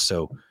as well.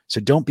 So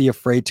don't be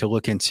afraid to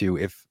look into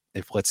if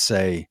let's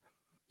say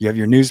you have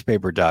your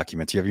newspaper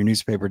documents, you have your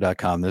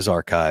newspaper.com, those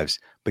archives,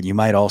 but you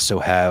might also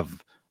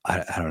have,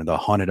 I don't know, the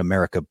Haunted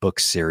America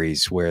book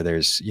series where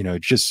there's,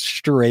 just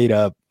straight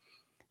up,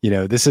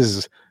 this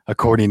is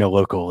according to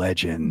local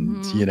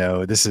legend,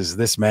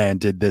 this man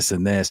did this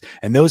and this,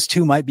 and those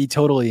two might be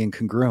totally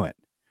incongruent,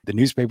 the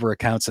newspaper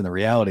accounts and the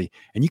reality.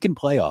 And you can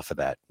play off of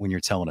that when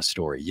you're telling a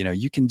story,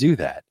 you can do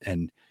that.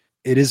 And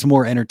it is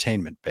more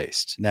entertainment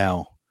based.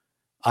 Now,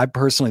 I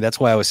personally, that's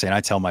why I was saying I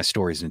tell my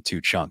stories in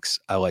two chunks.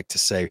 I like to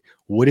say,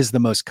 what is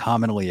the most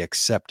commonly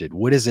accepted?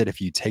 What is it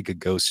if you take a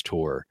ghost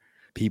tour?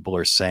 People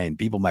are saying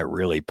people might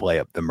really play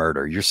up the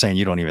murder. You're saying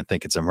you don't even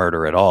think it's a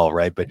murder at all,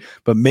 right?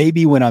 But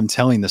maybe when I'm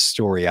telling the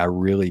story, I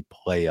really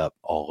play up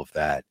all of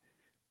that.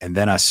 And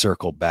then I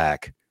circle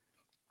back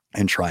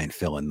and try and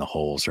fill in the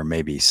holes, or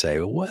maybe say,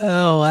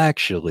 well,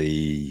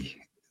 actually,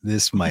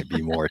 this might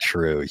be more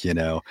true.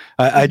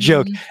 I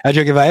joke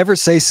if I ever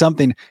say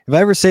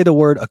the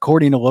word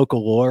according to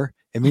local lore,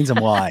 it means I'm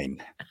lying.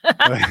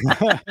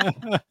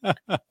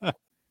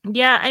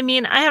 Yeah, I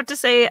mean, I have to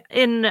say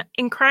in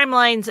Crime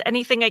Lines,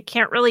 anything I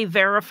can't really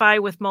verify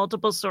with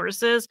multiple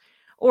sources,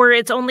 or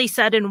it's only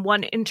said in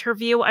one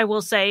interview, I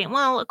will say,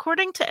 well,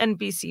 according to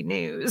NBC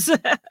News.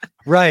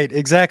 Right,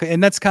 exactly.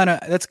 And that's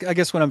I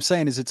guess what I'm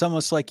saying is it's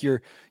almost like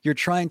you're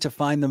trying to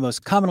find the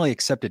most commonly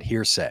accepted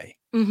hearsay.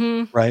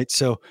 Mm-hmm. Right.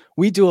 So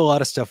we do a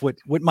lot of stuff.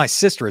 What my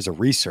sister is a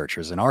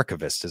researcher, is an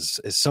archivist, is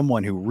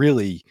someone who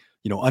really,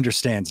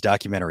 understands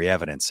documentary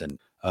evidence and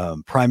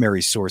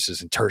primary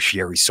sources and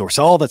tertiary source,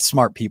 all that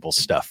smart people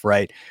stuff.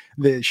 Right.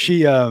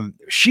 She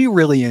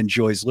really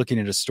enjoys looking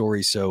at a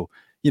story. So,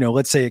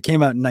 let's say it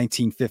came out in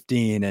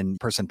 1915 and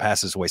person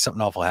passes away.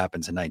 Something awful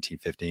happens in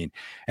 1915.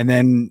 And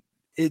then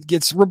it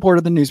gets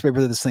reported in the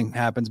newspaper that this thing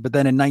happens. But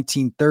then in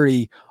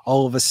 1930,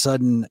 all of a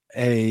sudden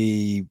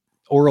a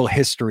oral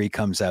history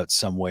comes out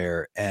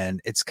somewhere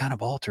and it's kind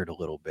of altered a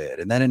little bit.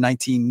 And then in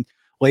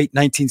late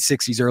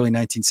 1960s, early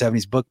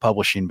 1970s, book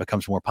publishing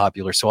becomes more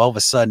popular. So all of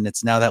a sudden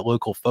it's now that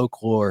local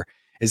folklore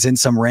is in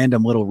some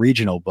random little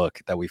regional book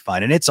that we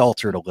find, and it's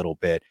altered a little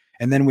bit.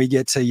 And then we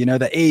get to,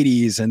 the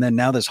 80s, and then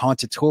now there's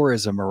haunted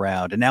tourism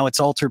around, and now it's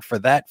altered for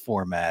that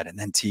format. And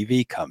then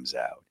TV comes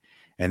out,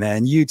 and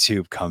then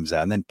YouTube comes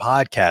out, and then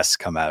podcasts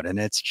come out, and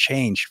it's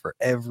changed for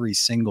every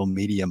single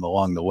medium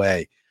along the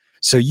way.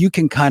 So you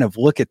can kind of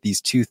look at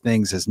these two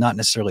things as not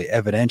necessarily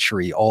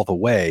evidentiary all the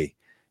way.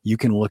 You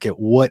can look at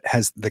what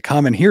has the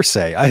common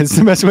hearsay. It's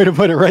the best way to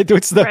put it, right?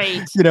 What's the,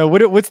 right.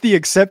 What's the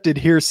accepted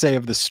hearsay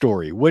of the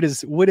story? What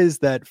is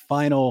that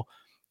final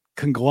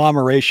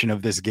conglomeration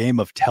of this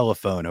game of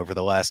telephone over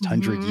the last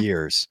 100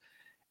 years,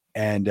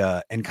 and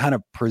kind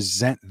of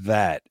present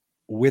that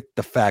with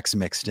the facts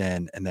mixed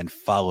in, and then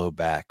follow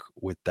back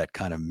with that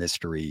kind of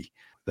mystery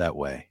that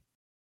way.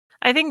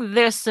 I think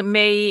this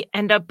may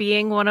end up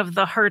being one of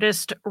the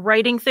hardest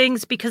writing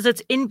things because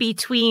it's in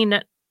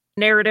between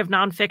narrative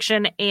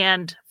nonfiction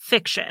and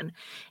fiction.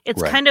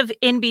 It's Right. kind of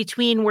in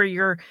between where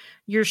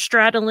you're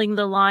straddling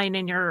the line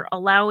and you're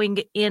allowing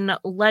in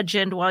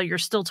legend while you're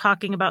still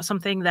talking about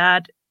something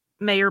that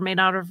may or may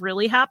not have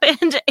really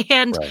happened.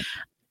 And Right.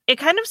 it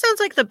kind of sounds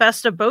like the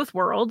best of both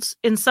worlds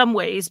in some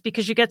ways,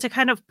 because you get to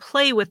kind of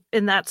play with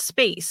in that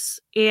space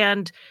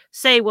and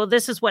say, well,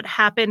 this is what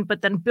happened,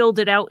 but then build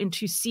it out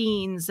into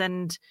scenes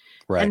and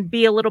Right.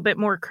 be a little bit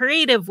more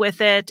creative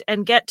with it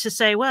and get to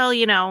say, well,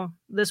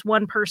 this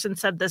one person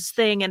said this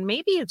thing and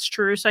maybe it's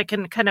true. So I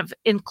can kind of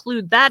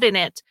include that in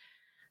it.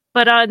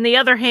 But on the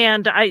other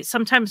hand,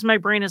 sometimes my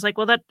brain is like,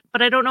 well,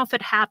 but I don't know if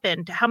it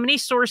happened. How many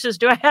sources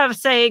do I have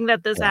saying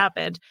that this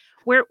happened?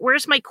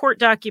 Where's my court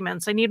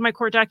documents? I need my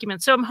court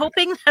documents. So I'm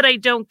hoping that I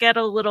don't get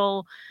a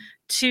little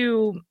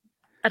too,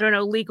 I don't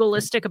know,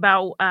 legalistic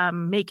about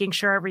making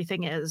sure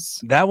everything is.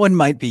 That one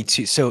might be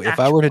too. So if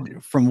I were factual.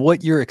 to, from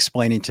what you're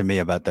explaining to me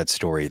about that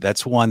story,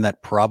 that's one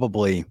that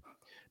probably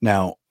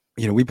now,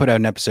 we put out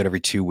an episode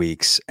every 2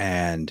 weeks,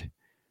 and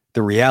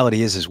the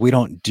reality is we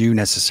don't do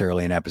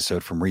necessarily an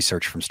episode from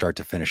research from start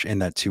to finish in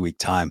that 2 week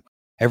time.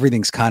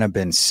 Everything's kind of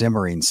been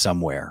simmering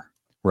somewhere.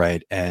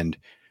 Right. And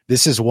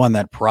this is one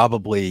that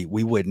probably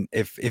we wouldn't,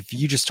 if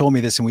you just told me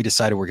this and we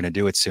decided we're going to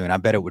do it soon, I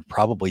bet it would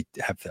probably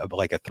have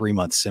like a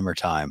 3-month simmer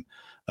time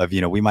of,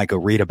 we might go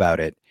read about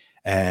it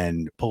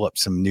and pull up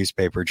some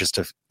newspaper just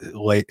to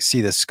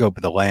see the scope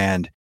of the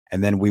land.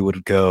 And then we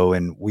would go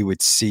and we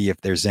would see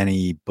if there's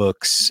any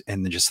books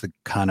and just the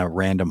kind of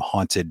random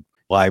haunted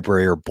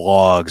library or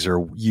blogs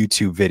or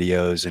YouTube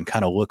videos and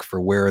kind of look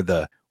for where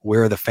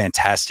are the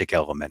fantastic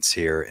elements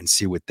here and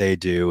see what they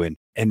do.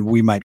 And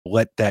we might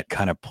let that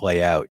kind of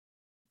play out.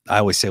 I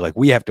always say, like,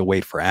 we have to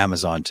wait for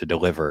Amazon to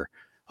deliver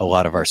a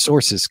lot of our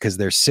sources because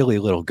they're silly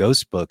little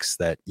ghost books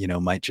that,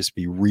 might just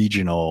be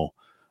regional.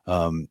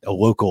 A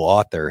local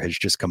author is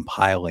just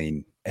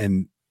compiling,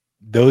 and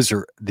those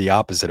are the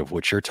opposite of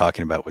what you're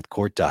talking about with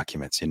court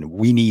documents. And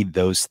we need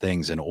those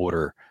things in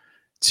order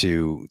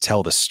to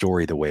tell the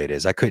story the way it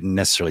is. I couldn't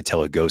necessarily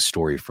tell a ghost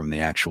story from the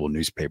actual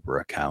newspaper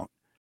account.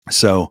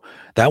 So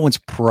that one's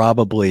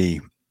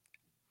probably,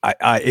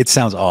 it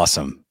sounds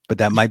awesome, but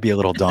that might be a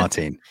little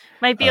daunting.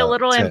 Might be a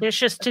little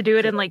ambitious to do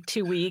it in like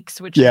 2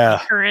 weeks, which is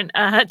the current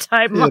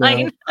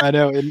timeline. I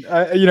know. And,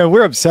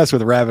 we're obsessed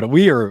with rabbit.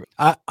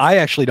 I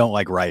actually don't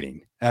like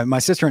writing. My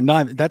sister and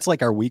I, that's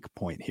like our weak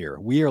point here.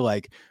 We are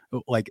like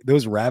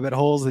those rabbit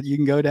holes that you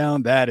can go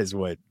down. That's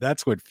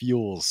what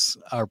fuels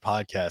our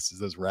podcast, is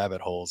those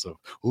rabbit holes of,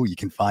 oh, you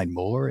can find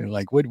more. And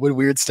like, what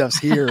weird stuff's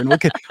here. And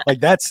what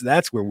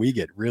that's where we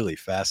get really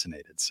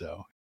fascinated.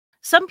 So.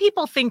 Some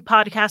people think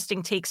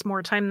podcasting takes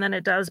more time than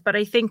it does, but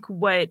I think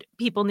what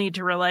people need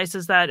to realize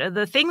is that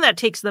the thing that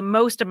takes the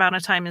most amount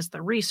of time is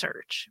the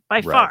research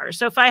by far.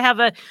 So if I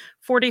have a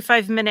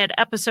 45-minute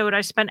episode,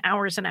 I spend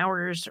hours and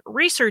hours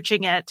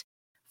researching it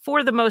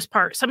for the most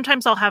part.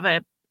 Sometimes I'll have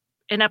an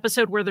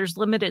episode where there's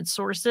limited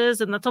sources,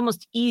 and that's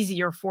almost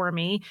easier for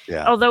me.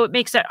 Yeah. Although it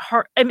makes it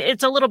hard. I mean,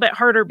 it's a little bit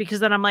harder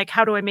because then I'm like,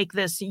 how do I make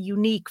this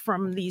unique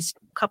from these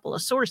couple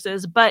of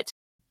sources? But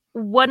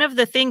one of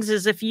the things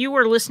is, if you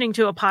were listening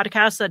to a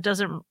podcast that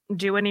doesn't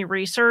do any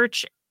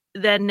research,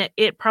 then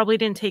it probably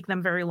didn't take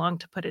them very long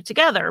to put it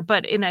together.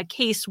 But in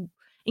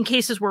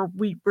cases where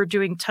we were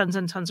doing tons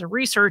and tons of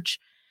research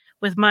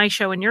with my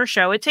show and your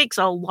show, it takes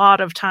a lot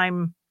of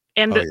time.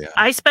 And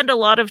I spend a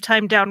lot of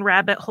time down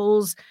rabbit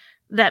holes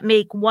that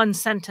make one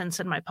sentence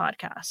in my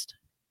podcast.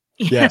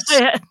 Yes.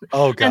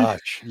 Oh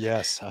gosh.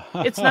 Yes.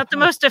 It's not the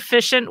most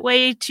efficient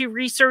way to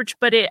research,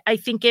 but I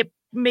think it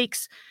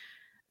makes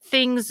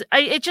things,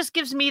 it just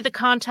gives me the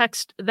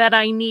context that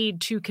I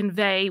need to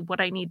convey what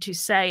I need to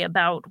say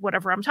about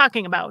whatever I'm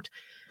talking about.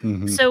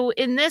 Mm-hmm. So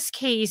in this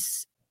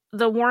case,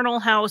 the Wornall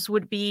House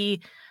would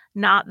be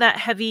not that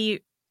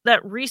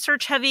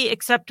research heavy,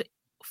 except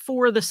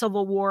for the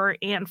Civil War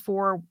and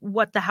for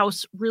what the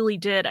house really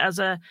did as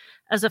a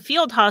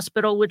field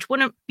hospital, which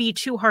wouldn't be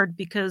too hard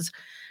because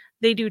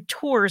they do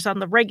tours on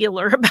the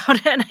regular about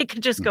it, and I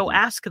could just go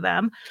ask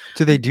them.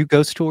 Do they do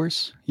ghost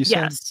tours? You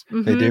said? Yes.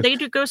 Mm-hmm. They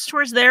do ghost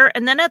tours there.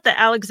 And then at the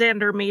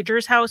Alexander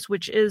Majors house,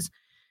 which is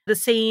the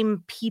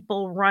same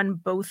people run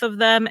both of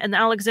them. And the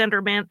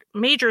Alexander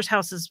Majors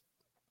house is,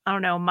 I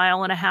don't know, 1.5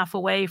 miles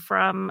away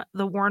from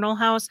the Wornall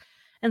House.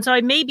 And so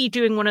I may be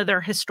doing one of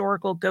their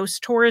historical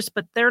ghost tours,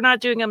 but they're not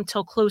doing them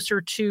till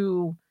closer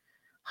to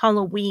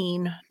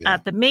Halloween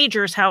at the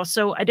Majors house.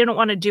 So I didn't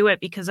want to do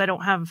it because I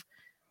don't have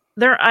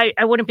I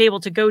wouldn't be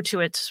able to go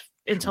to it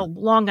until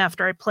long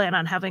after I plan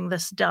on having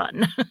this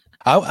done.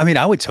 I mean,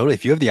 I would totally,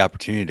 if you have the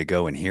opportunity to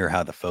go and hear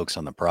how the folks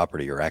on the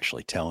property are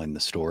actually telling the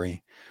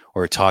story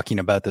or talking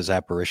about those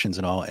apparitions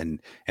and all, and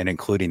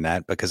including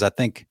that, because I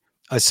think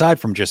aside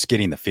from just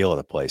getting the feel of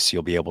the place,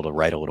 you'll be able to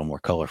write a little more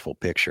colorful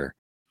picture.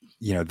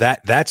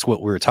 That's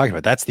what we were talking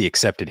about. That's the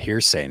accepted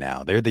hearsay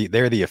now. They're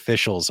the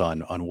officials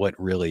on what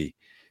really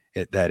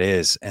that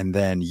is. And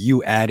then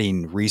you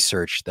adding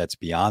research that's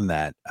beyond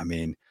that. I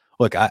mean,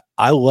 look,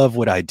 I love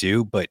what I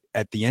do, but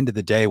at the end of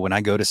the day, when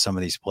I go to some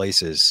of these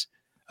places,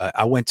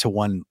 I went to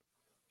one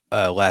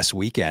last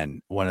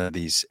weekend, one of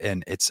these,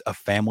 and it's a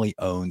family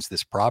owns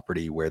this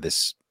property where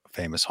this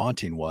famous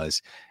haunting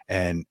was.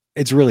 And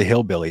it's really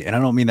hillbilly. And I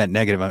don't mean that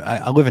negative.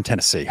 I live in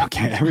Tennessee.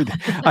 Okay.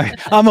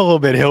 I'm a little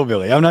bit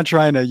hillbilly. I'm not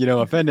trying to,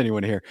 offend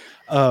anyone here.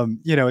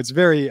 It's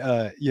very,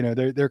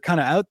 they're kind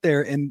of out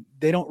there and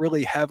they don't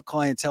really have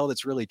clientele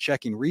that's really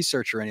checking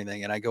research or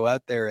anything. And I go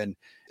out there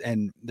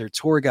and their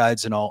tour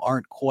guides and all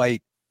aren't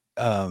quite,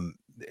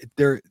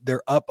 they're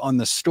up on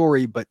the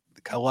story, but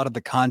a lot of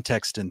the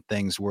context and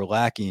things were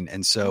lacking.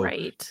 And so,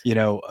 right.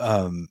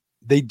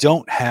 They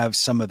don't have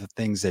some of the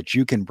things that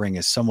you can bring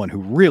as someone who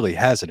really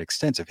has an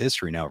extensive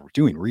history now of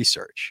doing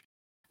research.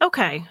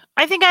 Okay.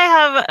 I think I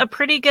have a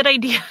pretty good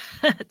idea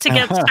to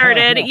get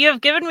started. You have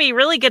given me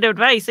really good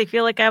advice. I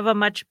feel like I have a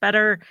much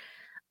better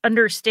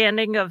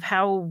understanding of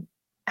how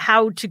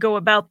to go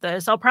about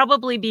this. I'll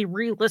probably be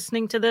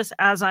re-listening to this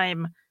as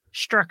I'm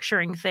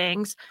structuring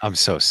things. I'm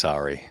so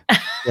sorry.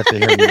 You have to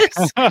hear me.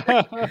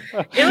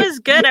 It was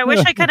good. I wish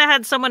I could have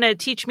had someone to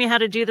teach me how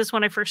to do this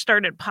when I first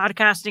started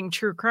podcasting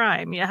true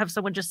crime. Have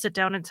someone just sit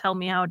down and tell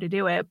me how to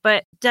do it.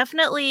 But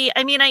definitely,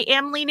 I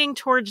am leaning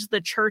towards the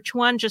church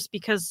one just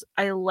because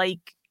I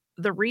like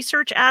the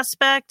research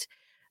aspect.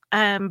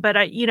 But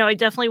I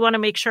definitely want to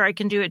make sure I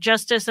can do it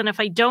justice. And if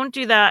I don't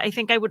do that, I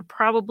think I would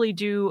probably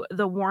do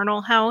the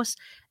Warnell House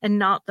and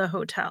not the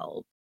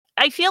hotel.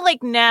 I feel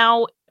like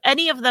now,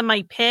 any of them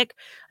I pick,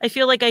 I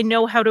feel like I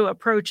know how to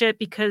approach it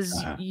because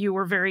you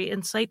were very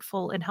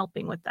insightful in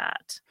helping with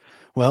that.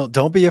 Well,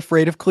 don't be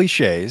afraid of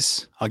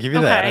cliches. I'll give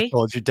you that. I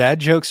told you dad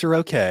jokes are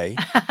okay.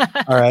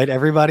 All right,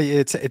 everybody,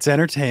 it's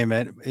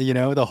entertainment.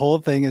 The whole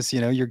thing is,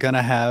 you're going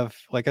to have,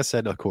 like I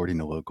said, according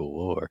to local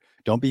lore,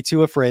 don't be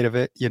too afraid of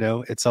it.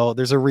 It's all,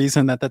 there's a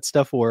reason that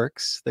stuff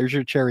works. There's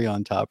your cherry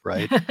on top,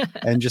 right?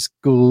 And just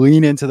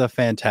lean into the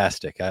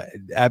fantastic.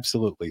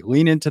 Absolutely.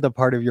 Lean into the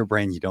part of your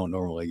brain you don't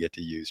normally get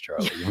to use,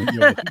 Charlie.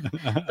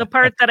 The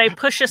part that I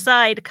push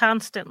aside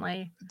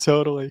constantly.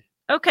 Totally.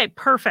 Okay,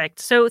 perfect.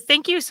 So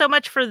thank you so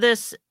much for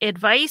this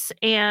advice.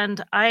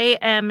 And I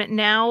am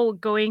now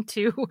going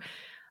to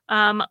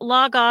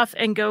log off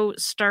and go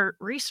start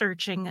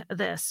researching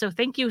this. So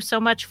thank you so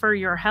much for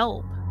your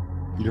help.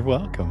 You're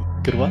welcome.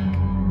 Good luck.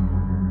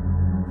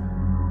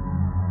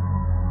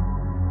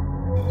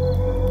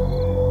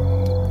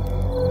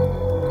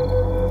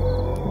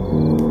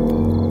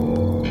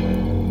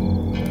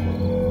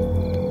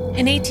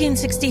 In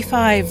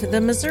 1865,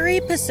 the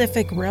Missouri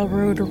Pacific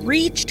Railroad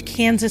reached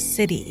Kansas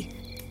City,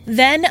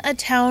 then a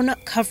town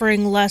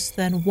covering less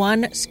than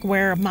 1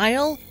 square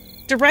mile,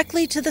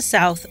 directly to the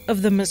south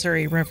of the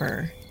Missouri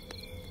River.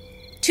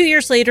 2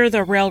 years later,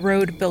 the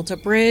railroad built a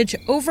bridge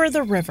over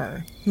the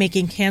river,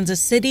 making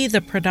Kansas City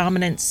the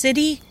predominant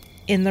city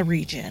in the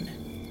region.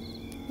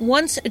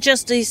 Once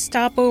just a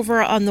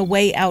stopover on the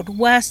way out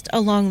west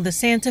along the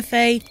Santa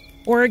Fe,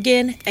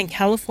 Oregon, and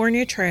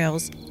California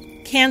trails,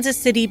 Kansas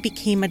City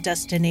became a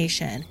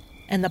destination,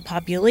 and the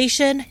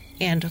population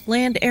and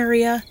land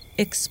area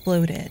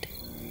exploded.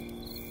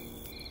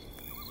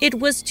 It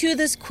was to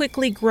this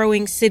quickly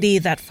growing city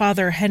that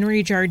Father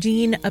Henry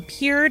Jardine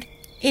appeared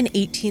in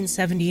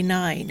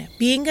 1879,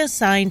 being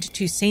assigned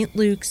to St.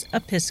 Luke's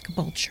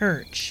Episcopal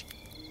Church.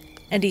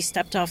 And he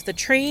stepped off the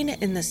train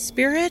in the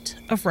spirit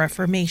of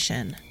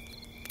Reformation.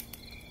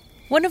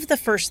 One of the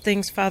first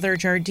things Father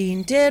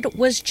Jardine did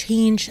was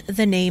change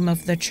the name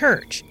of the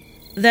church,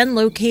 then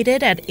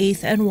located at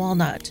 8th and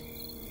Walnut.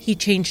 He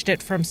changed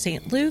it from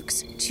St.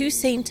 Luke's to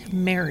St.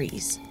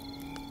 Mary's.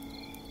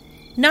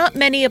 Not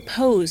many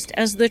opposed,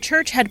 as the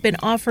church had been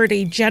offered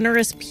a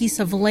generous piece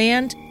of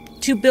land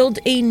to build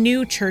a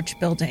new church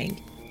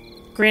building.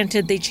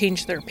 Granted, they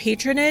changed their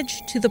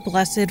patronage to the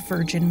Blessed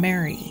Virgin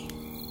Mary.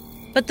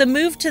 But the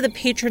move to the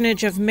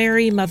patronage of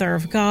Mary, Mother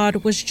of God,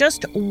 was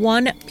just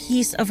one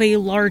piece of a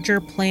larger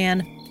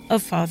plan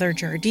of Father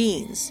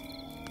Jardine's.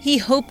 He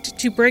hoped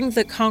to bring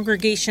the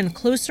congregation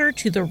closer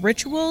to the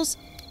rituals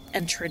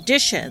and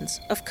traditions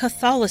of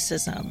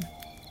Catholicism,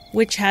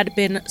 which had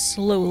been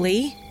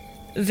slowly,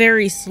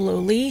 very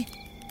slowly,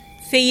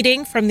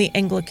 fading from the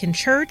Anglican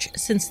Church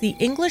since the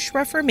English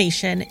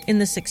Reformation in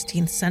the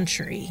 16th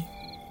century.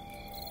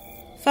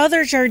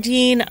 Father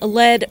Jardine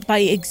led by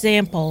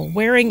example,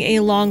 wearing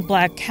a long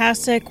black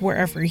cassock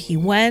wherever he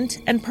went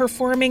and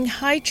performing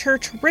high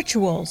church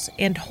rituals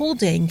and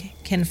holding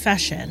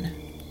confession.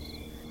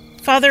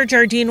 Father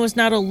Jardine was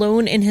not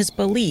alone in his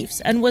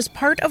beliefs and was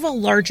part of a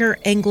larger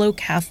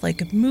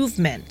Anglo-Catholic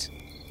movement.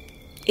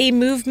 A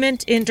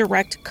movement in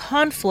direct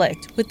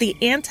conflict with the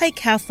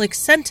anti-Catholic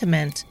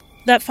sentiment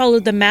that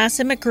followed the mass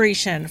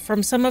immigration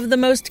from some of the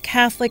most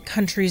Catholic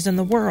countries in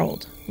the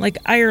world, like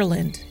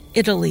Ireland,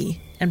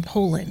 Italy, and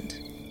Poland.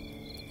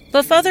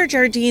 But Father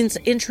Jardine's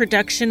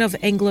introduction of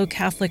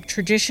Anglo-Catholic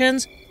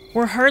traditions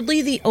were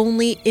hardly the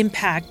only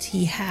impact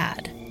he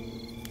had.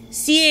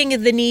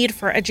 Seeing the need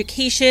for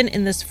education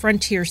in this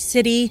frontier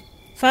city,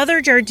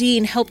 Father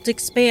Jardine helped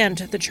expand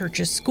the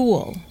church's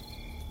school.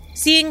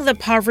 Seeing the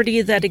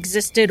poverty that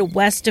existed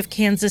west of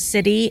Kansas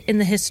City in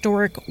the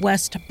historic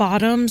West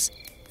Bottoms,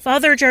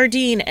 Father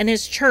Jardine and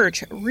his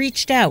church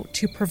reached out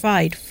to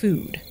provide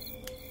food.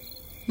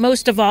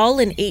 Most of all,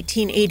 in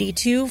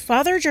 1882,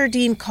 Father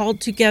Jardine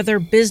called together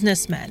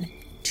businessmen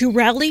to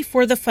rally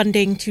for the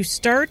funding to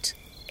start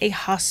a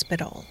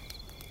hospital.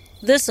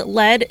 This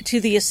led to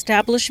the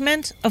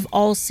establishment of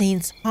All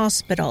Saints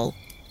Hospital,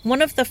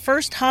 one of the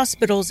first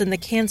hospitals in the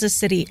Kansas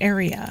City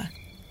area.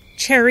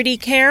 Charity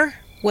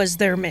care was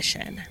their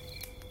mission.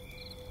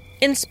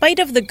 In spite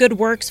of the good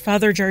works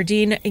Father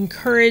Jardine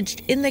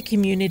encouraged in the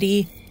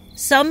community,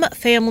 some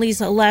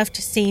families left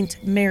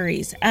St.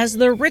 Mary's as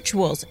their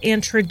rituals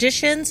and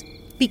traditions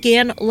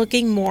began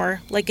looking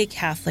more like a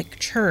Catholic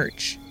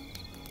church.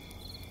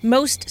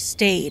 Most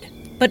stayed,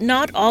 but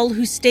not all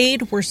who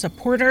stayed were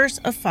supporters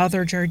of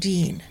Father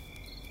Jardine.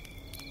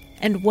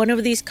 And one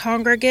of these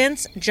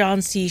congregants,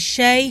 John C.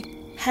 Shea,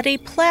 had a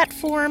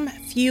platform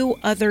few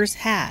others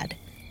had.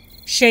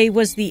 Shea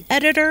was the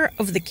editor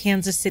of the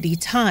Kansas City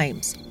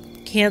Times,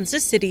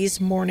 Kansas City's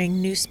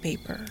morning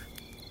newspaper.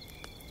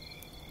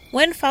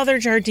 When Father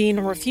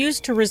Jardine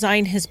refused to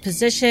resign his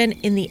position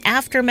in the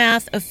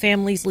aftermath of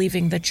families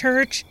leaving the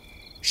church,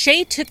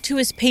 Shea took to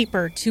his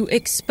paper to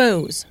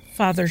expose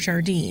Father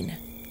Jardine.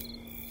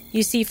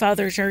 You see,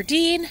 Father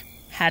Jardine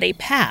had a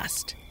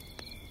past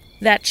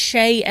that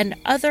Shea and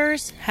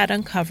others had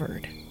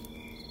uncovered.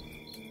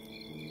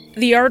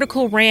 The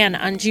article ran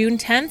on June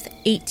 10,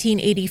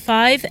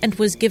 1885, and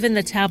was given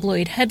the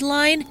tabloid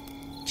headline,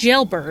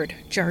 Jailbird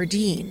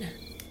Jardine.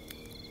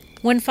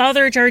 When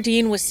Father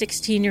Jardine was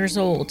 16 years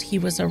old, he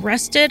was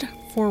arrested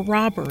for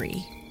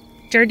robbery.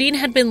 Jardine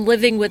had been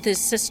living with his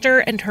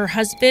sister and her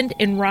husband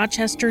in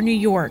Rochester, New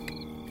York,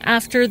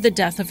 after the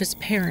death of his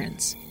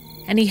parents,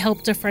 and he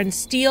helped a friend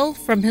steal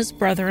from his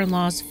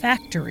brother-in-law's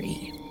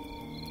factory.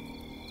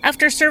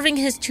 After serving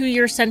his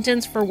 2-year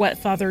sentence for what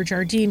Father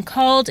Jardine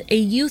called a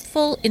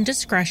youthful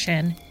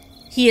indiscretion,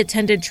 he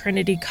attended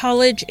Trinity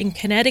College in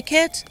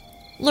Connecticut,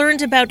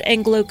 learned about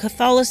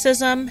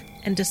Anglo-Catholicism,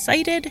 and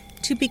decided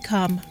to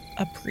become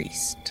a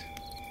priest.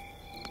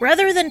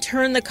 Rather than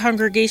turn the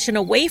congregation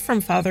away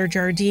from Father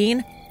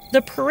Jardine,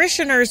 the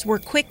parishioners were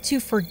quick to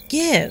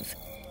forgive,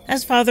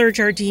 as Father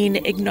Jardine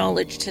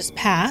acknowledged his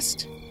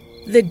past,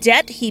 the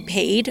debt he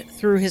paid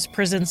through his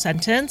prison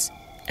sentence,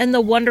 and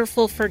the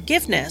wonderful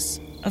forgiveness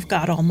of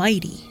God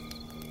Almighty.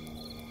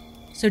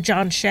 So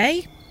John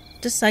Shea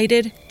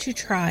decided to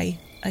try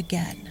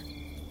again.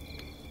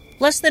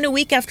 Less than a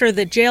week after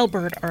the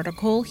Jailbird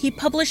article, he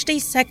published a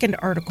second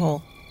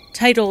article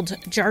titled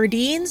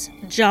Jardine's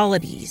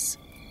Jollities,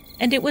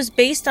 and it was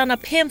based on a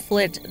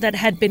pamphlet that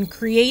had been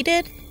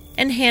created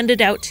and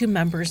handed out to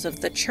members of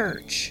the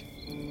church.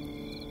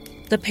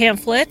 The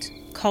pamphlet,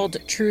 called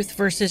Truth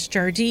versus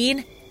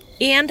Jardine,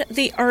 and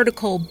the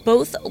article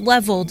both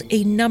leveled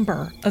a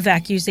number of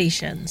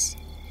accusations.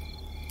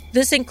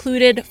 This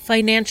included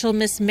financial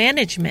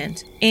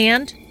mismanagement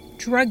and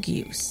drug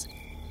use.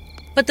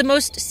 But the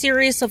most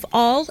serious of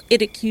all,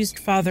 it accused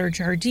Father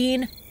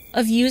Jardine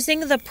of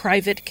using the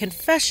private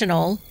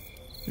confessional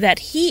that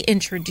he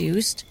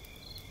introduced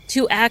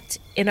to act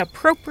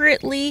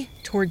inappropriately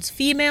towards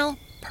female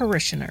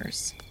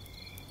parishioners.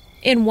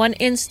 In one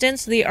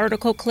instance, the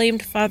article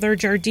claimed Father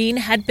Jardine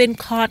had been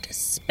caught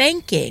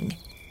spanking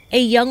a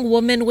young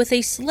woman with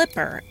a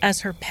slipper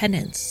as her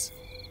penance.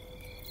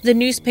 The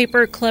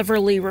newspaper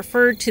cleverly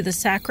referred to the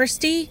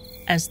sacristy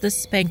as the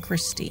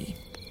spankristy.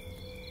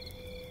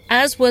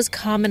 As was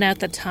common at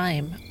the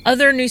time,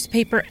 other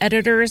newspaper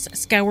editors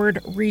scoured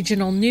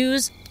regional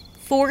news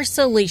for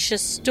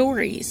salacious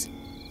stories,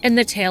 and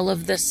the tale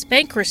of the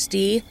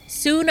spankristy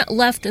soon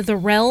left the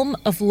realm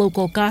of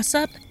local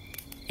gossip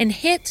and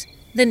hit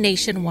the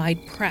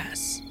nationwide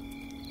press.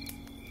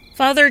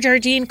 Father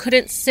Jardine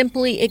couldn't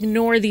simply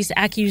ignore these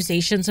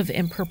accusations of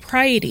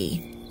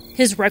impropriety.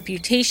 His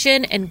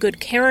reputation and good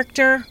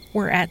character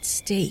were at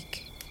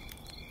stake.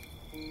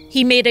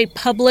 He made a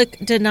public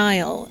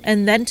denial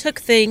and then took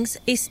things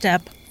a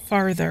step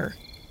farther.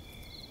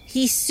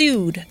 He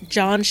sued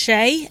John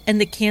Shea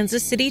and the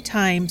Kansas City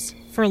Times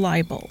for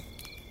libel.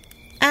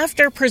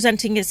 After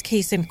presenting his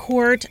case in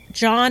court,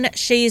 John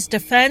Shea's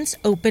defense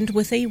opened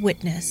with a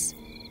witness,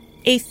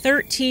 a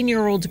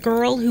 13-year-old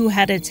girl who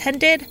had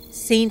attended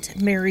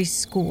St. Mary's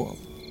School.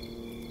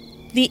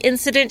 The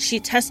incident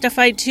she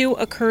testified to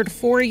occurred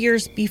 4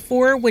 years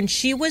before when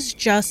she was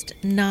just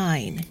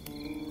 9,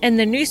 and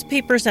the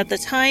newspapers at the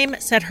time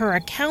said her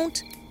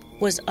account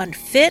was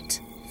unfit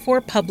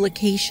for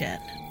publication.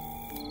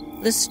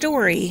 The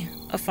story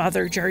of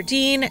Father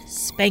Jardine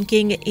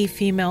spanking a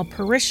female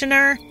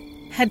parishioner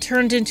had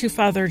turned into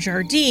Father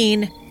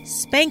Jardine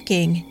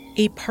spanking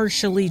a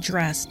partially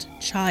dressed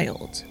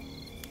child.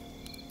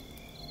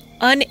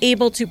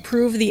 Unable to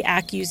prove the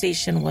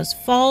accusation was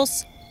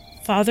false,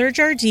 Father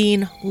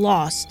Jardine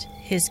lost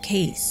his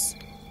case.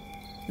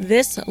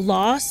 This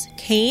loss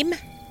came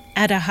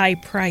at a high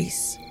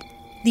price.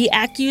 The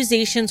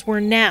accusations were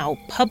now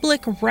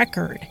public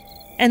record,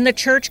 and the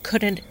church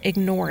couldn't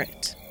ignore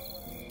it.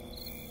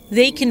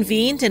 They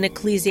convened an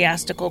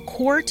ecclesiastical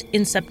court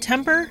in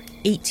September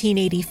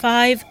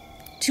 1885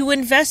 to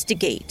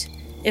investigate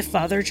if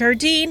Father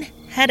Jardine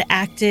had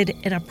acted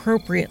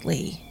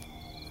inappropriately.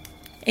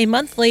 A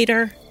month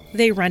later,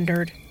 they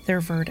rendered their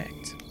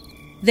verdict.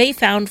 They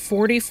found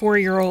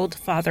 44-year-old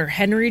Father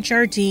Henry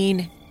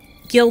Jardine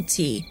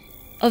guilty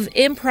of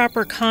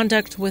improper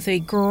conduct with a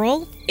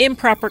girl,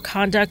 improper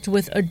conduct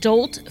with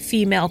adult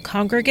female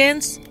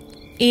congregants,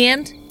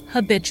 and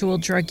habitual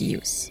drug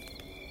use.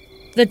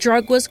 The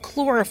drug was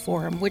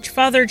chloroform, which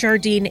Father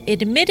Jardine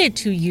admitted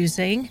to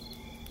using,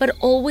 but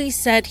always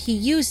said he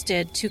used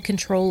it to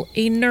control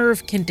a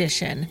nerve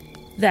condition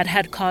that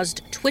had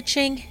caused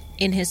twitching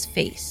in his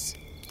face.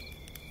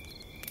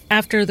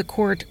 After the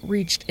court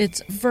reached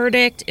its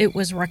verdict, it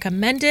was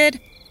recommended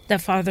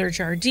that Father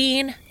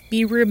Jardine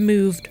be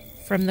removed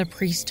from the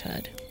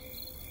priesthood.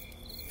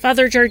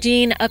 Father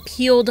Jardine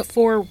appealed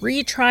for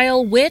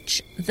retrial,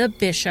 which the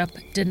bishop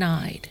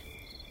denied.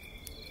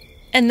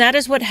 And that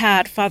is what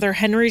had Father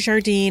Henry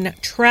Jardine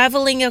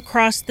traveling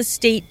across the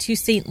state to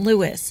St.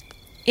 Louis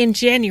in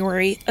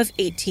January of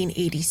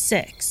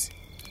 1886.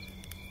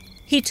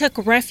 He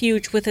took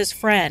refuge with his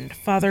friend,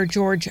 Father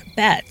George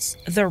Betts,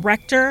 the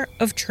rector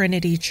of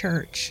Trinity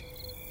Church.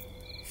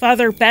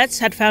 Father Betts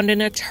had found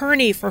an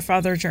attorney for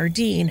Father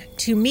Jardine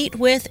to meet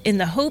with in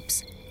the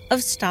hopes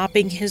of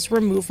stopping his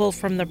removal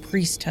from the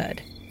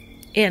priesthood,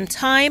 and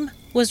time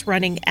was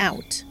running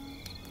out.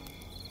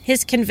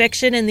 His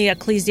conviction in the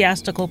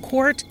ecclesiastical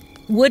court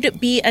would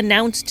be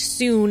announced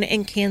soon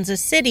in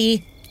Kansas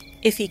City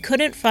if he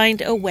couldn't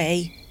find a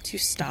way to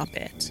stop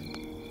it.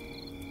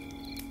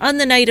 On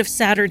the night of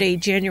Saturday,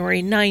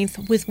 January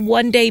 9th, with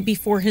one day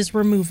before his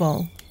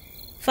removal,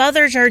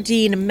 Father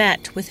Jardine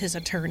met with his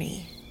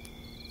attorney.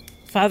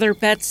 Father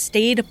Betts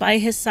stayed by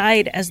his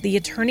side as the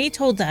attorney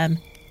told them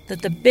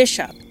that the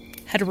bishop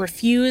had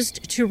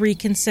refused to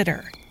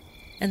reconsider,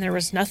 and there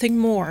was nothing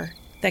more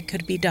that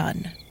could be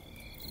done.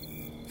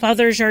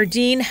 Father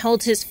Jardine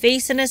held his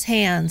face in his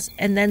hands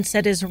and then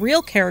said his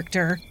real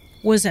character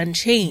was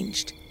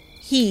unchanged.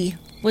 He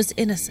was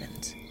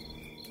innocent.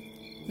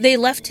 They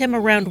left him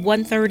around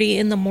 1:30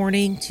 in the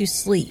morning to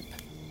sleep.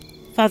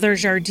 Father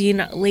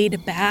Jardine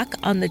laid back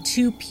on the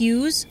two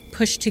pews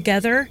pushed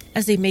together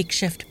as a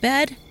makeshift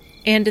bed,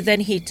 and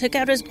then he took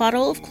out his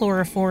bottle of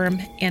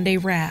chloroform and a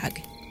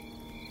rag.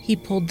 He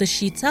pulled the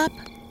sheets up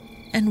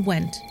and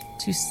went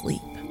to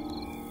sleep.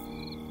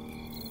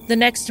 The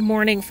next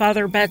morning,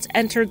 Father Betts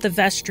entered the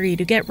vestry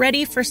to get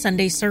ready for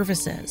Sunday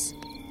services.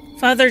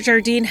 Father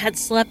Jardine had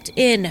slept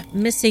in,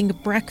 missing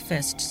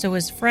breakfast, so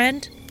his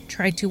friend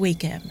tried to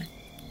wake him.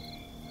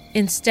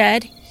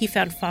 Instead, he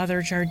found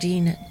Father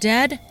Jardine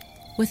dead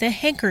with a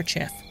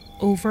handkerchief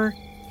over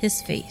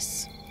his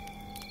face.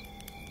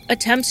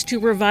 Attempts to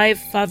revive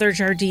Father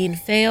Jardine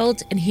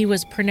failed, and he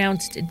was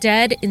pronounced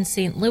dead in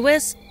St.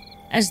 Louis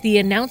as the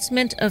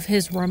announcement of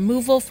his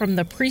removal from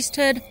the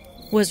priesthood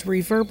was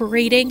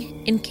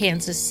reverberating in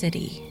Kansas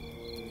City.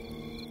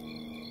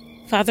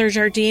 Father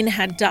Jardine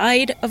had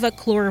died of a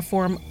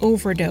chloroform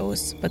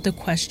overdose, but the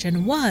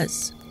question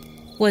was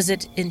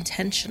it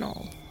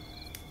intentional?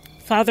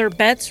 Father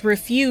Betts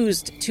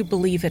refused to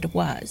believe it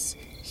was.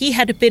 He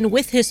had been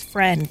with his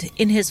friend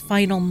in his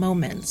final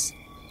moments.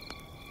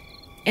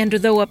 And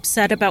though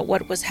upset about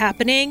what was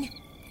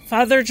happening,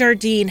 Father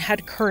Jardine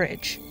had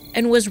courage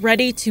and was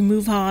ready to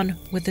move on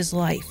with his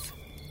life.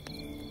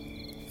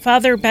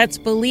 Father Betts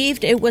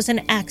believed it was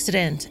an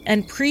accident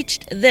and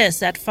preached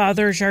this at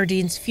Father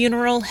Jardine's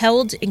funeral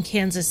held in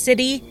Kansas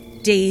City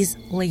days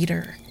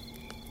later.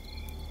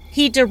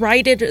 He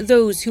derided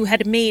those who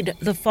had made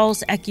the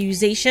false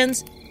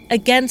accusations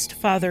against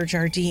Father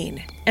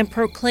Jardine and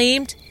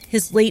proclaimed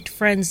his late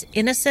friend's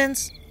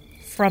innocence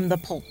from the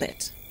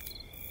pulpit.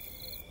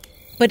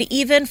 But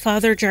even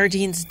Father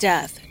Jardine's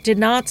death did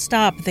not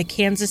stop the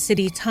Kansas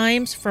City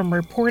Times from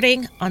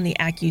reporting on the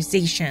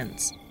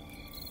accusations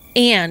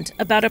and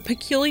about a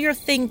peculiar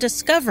thing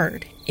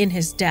discovered in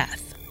his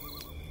death.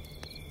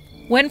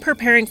 When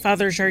preparing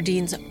Father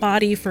Jardine's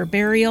body for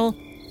burial,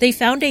 they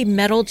found a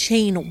metal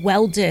chain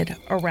welded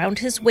around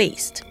his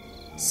waist,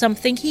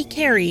 something he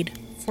carried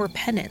for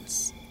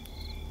penance.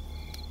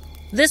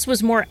 This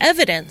was more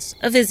evidence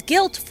of his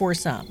guilt for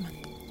some,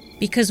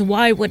 because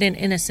why would an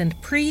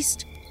innocent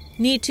priest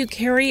need to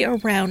carry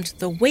around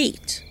the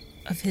weight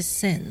of his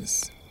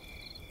sins?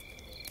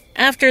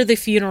 After the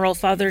funeral,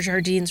 Father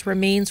Jardine's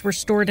remains were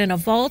stored in a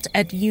vault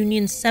at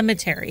Union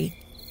Cemetery,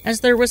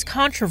 as there was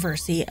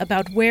controversy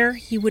about where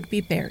he would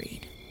be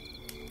buried.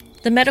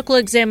 The medical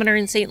examiner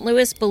in St.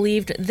 Louis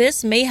believed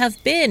this may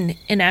have been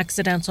an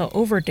accidental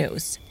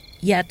overdose,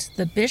 yet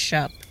the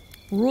bishop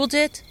ruled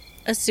it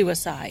a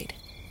suicide.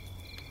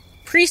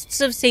 Priests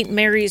of St.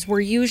 Mary's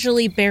were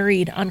usually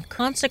buried on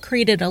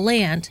consecrated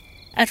land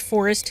at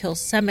Forest Hill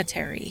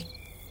Cemetery,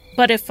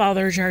 but if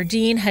Father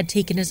Jardine had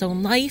taken his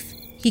own life,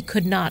 he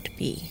could not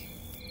be.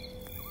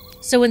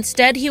 So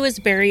instead, he was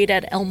buried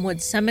at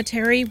Elmwood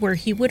Cemetery, where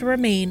he would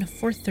remain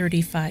for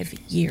 35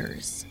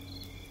 years.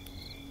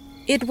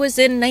 It was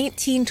in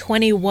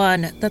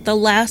 1921 that the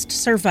last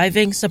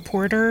surviving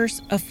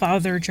supporters of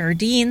Father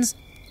Jardine's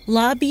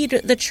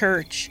lobbied the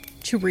church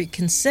to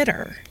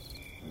reconsider.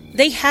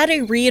 They had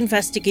a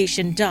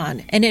reinvestigation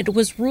done, and it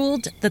was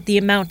ruled that the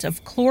amount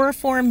of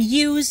chloroform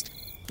used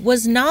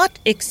was not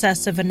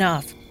excessive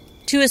enough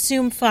to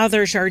assume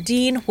Father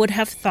Jardine would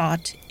have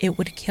thought it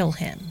would kill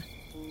him.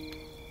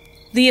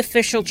 The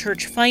official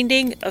church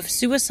finding of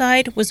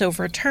suicide was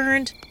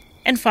overturned,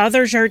 and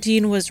Father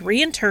Jardine was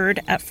reinterred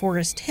at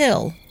Forest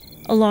Hill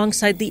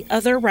alongside the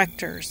other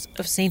rectors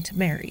of St.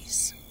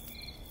 Mary's.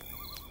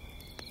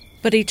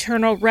 But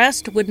eternal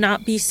rest would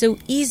not be so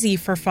easy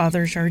for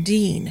Father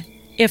Jardine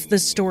if the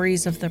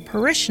stories of the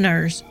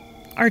parishioners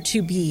are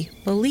to be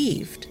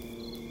believed.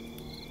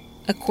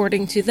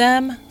 According to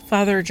them,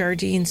 Father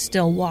Jardine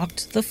still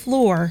walked the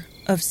floor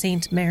of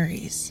St.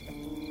 Mary's.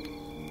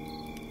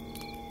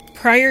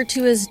 Prior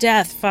to his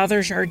death,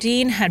 Father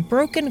Jardine had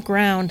broken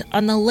ground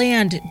on the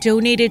land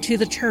donated to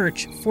the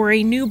church for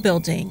a new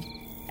building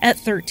at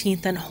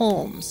 13th and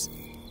Holmes.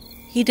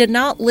 He did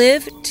not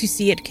live to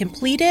see it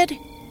completed,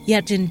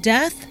 yet in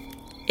death,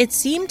 it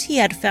seemed he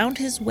had found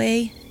his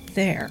way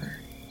there.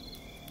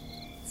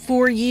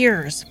 For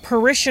years,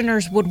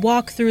 parishioners would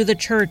walk through the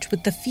church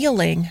with the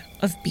feeling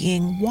of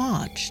being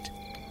watched.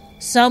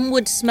 Some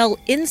would smell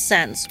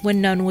incense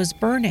when none was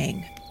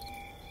burning,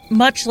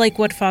 much like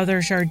what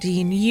Father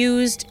Jardine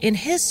used in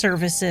his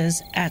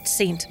services at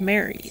St.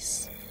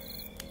 Mary's.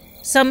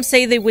 Some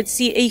say they would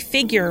see a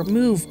figure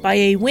move by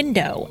a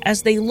window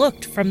as they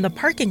looked from the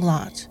parking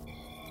lot,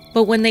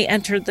 but when they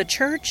entered the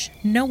church,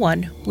 no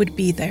one would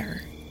be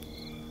there.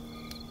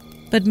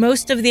 But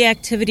most of the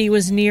activity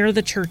was near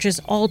the church's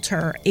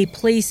altar, a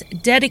place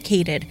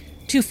dedicated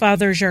to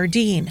Father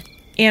Jardine,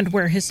 and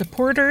where his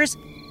supporters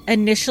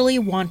initially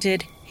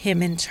wanted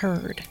him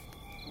interred.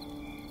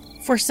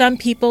 For some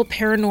people,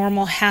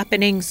 paranormal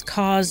happenings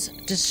cause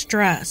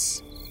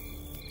distress.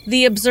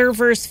 The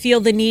observers feel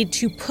the need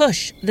to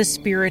push the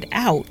spirit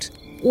out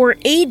or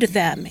aid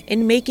them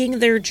in making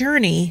their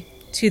journey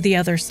to the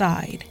other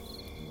side.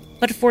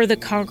 But for the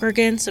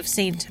congregants of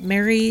St.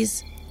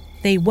 Mary's,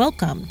 they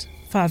welcomed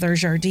Father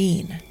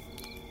Jardine.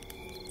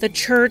 The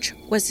church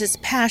was his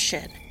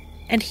passion,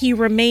 and he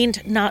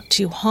remained not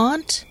to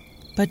haunt,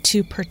 but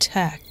to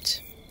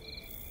protect.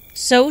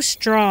 So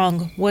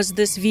strong was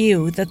this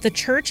view that the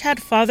church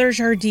had Father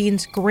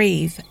Jardine's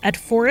grave at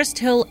Forest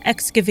Hill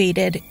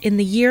excavated in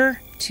the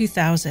year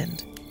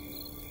 2000.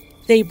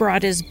 They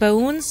brought his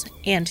bones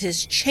and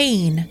his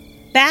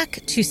chain back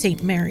to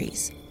St.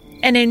 Mary's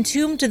and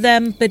entombed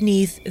them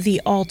beneath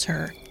the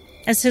altar,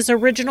 as his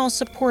original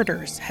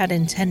supporters had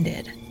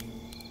intended.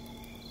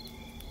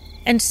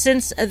 And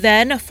since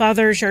then,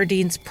 Father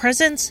Jardine's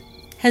presence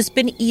has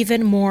been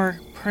even more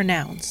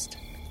pronounced.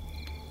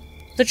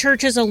 The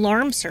church's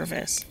alarm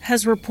service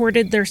has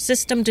reported their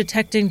system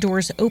detecting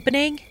doors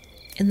opening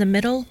in the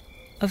middle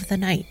of the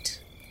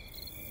night.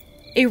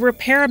 A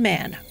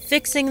repairman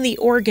fixing the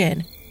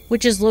organ,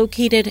 which is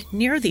located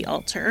near the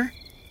altar,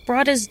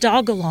 brought his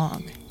dog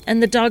along,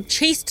 and the dog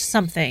chased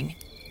something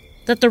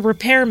that the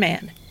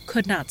repairman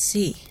could not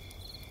see.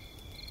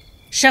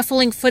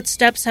 Shuffling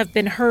footsteps have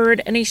been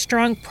heard, and a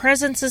strong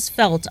presence is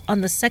felt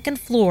on the second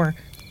floor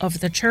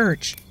of the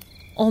church,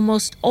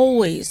 almost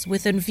always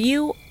within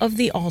view of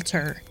the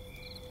altar.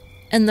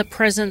 And the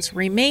presence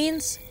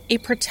remains a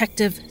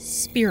protective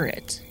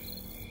spirit.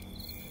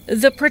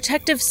 The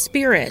protective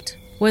spirit,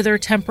 whether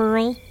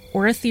temporal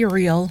or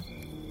ethereal,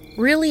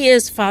 really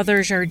is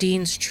Father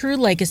Jardine's true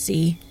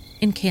legacy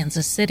in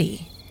Kansas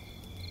City.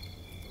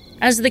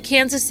 As the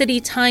Kansas City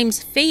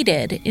Times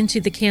faded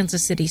into the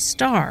Kansas City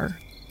Star,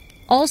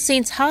 All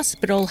Saints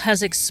Hospital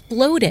has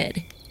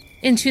exploded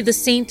into the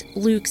St.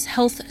 Luke's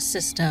Health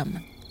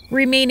System,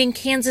 remaining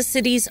Kansas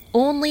City's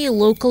only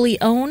locally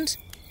owned,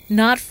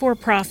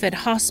 not-for-profit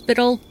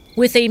hospital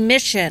with a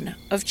mission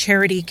of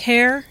charity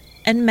care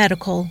and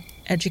medical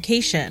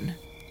education.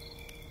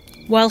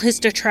 While his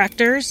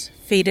detractors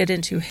faded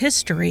into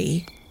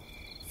history,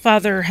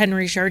 Father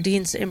Henry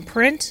Jardine's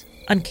imprint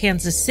on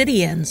Kansas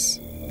Cityans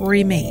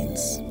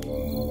remains.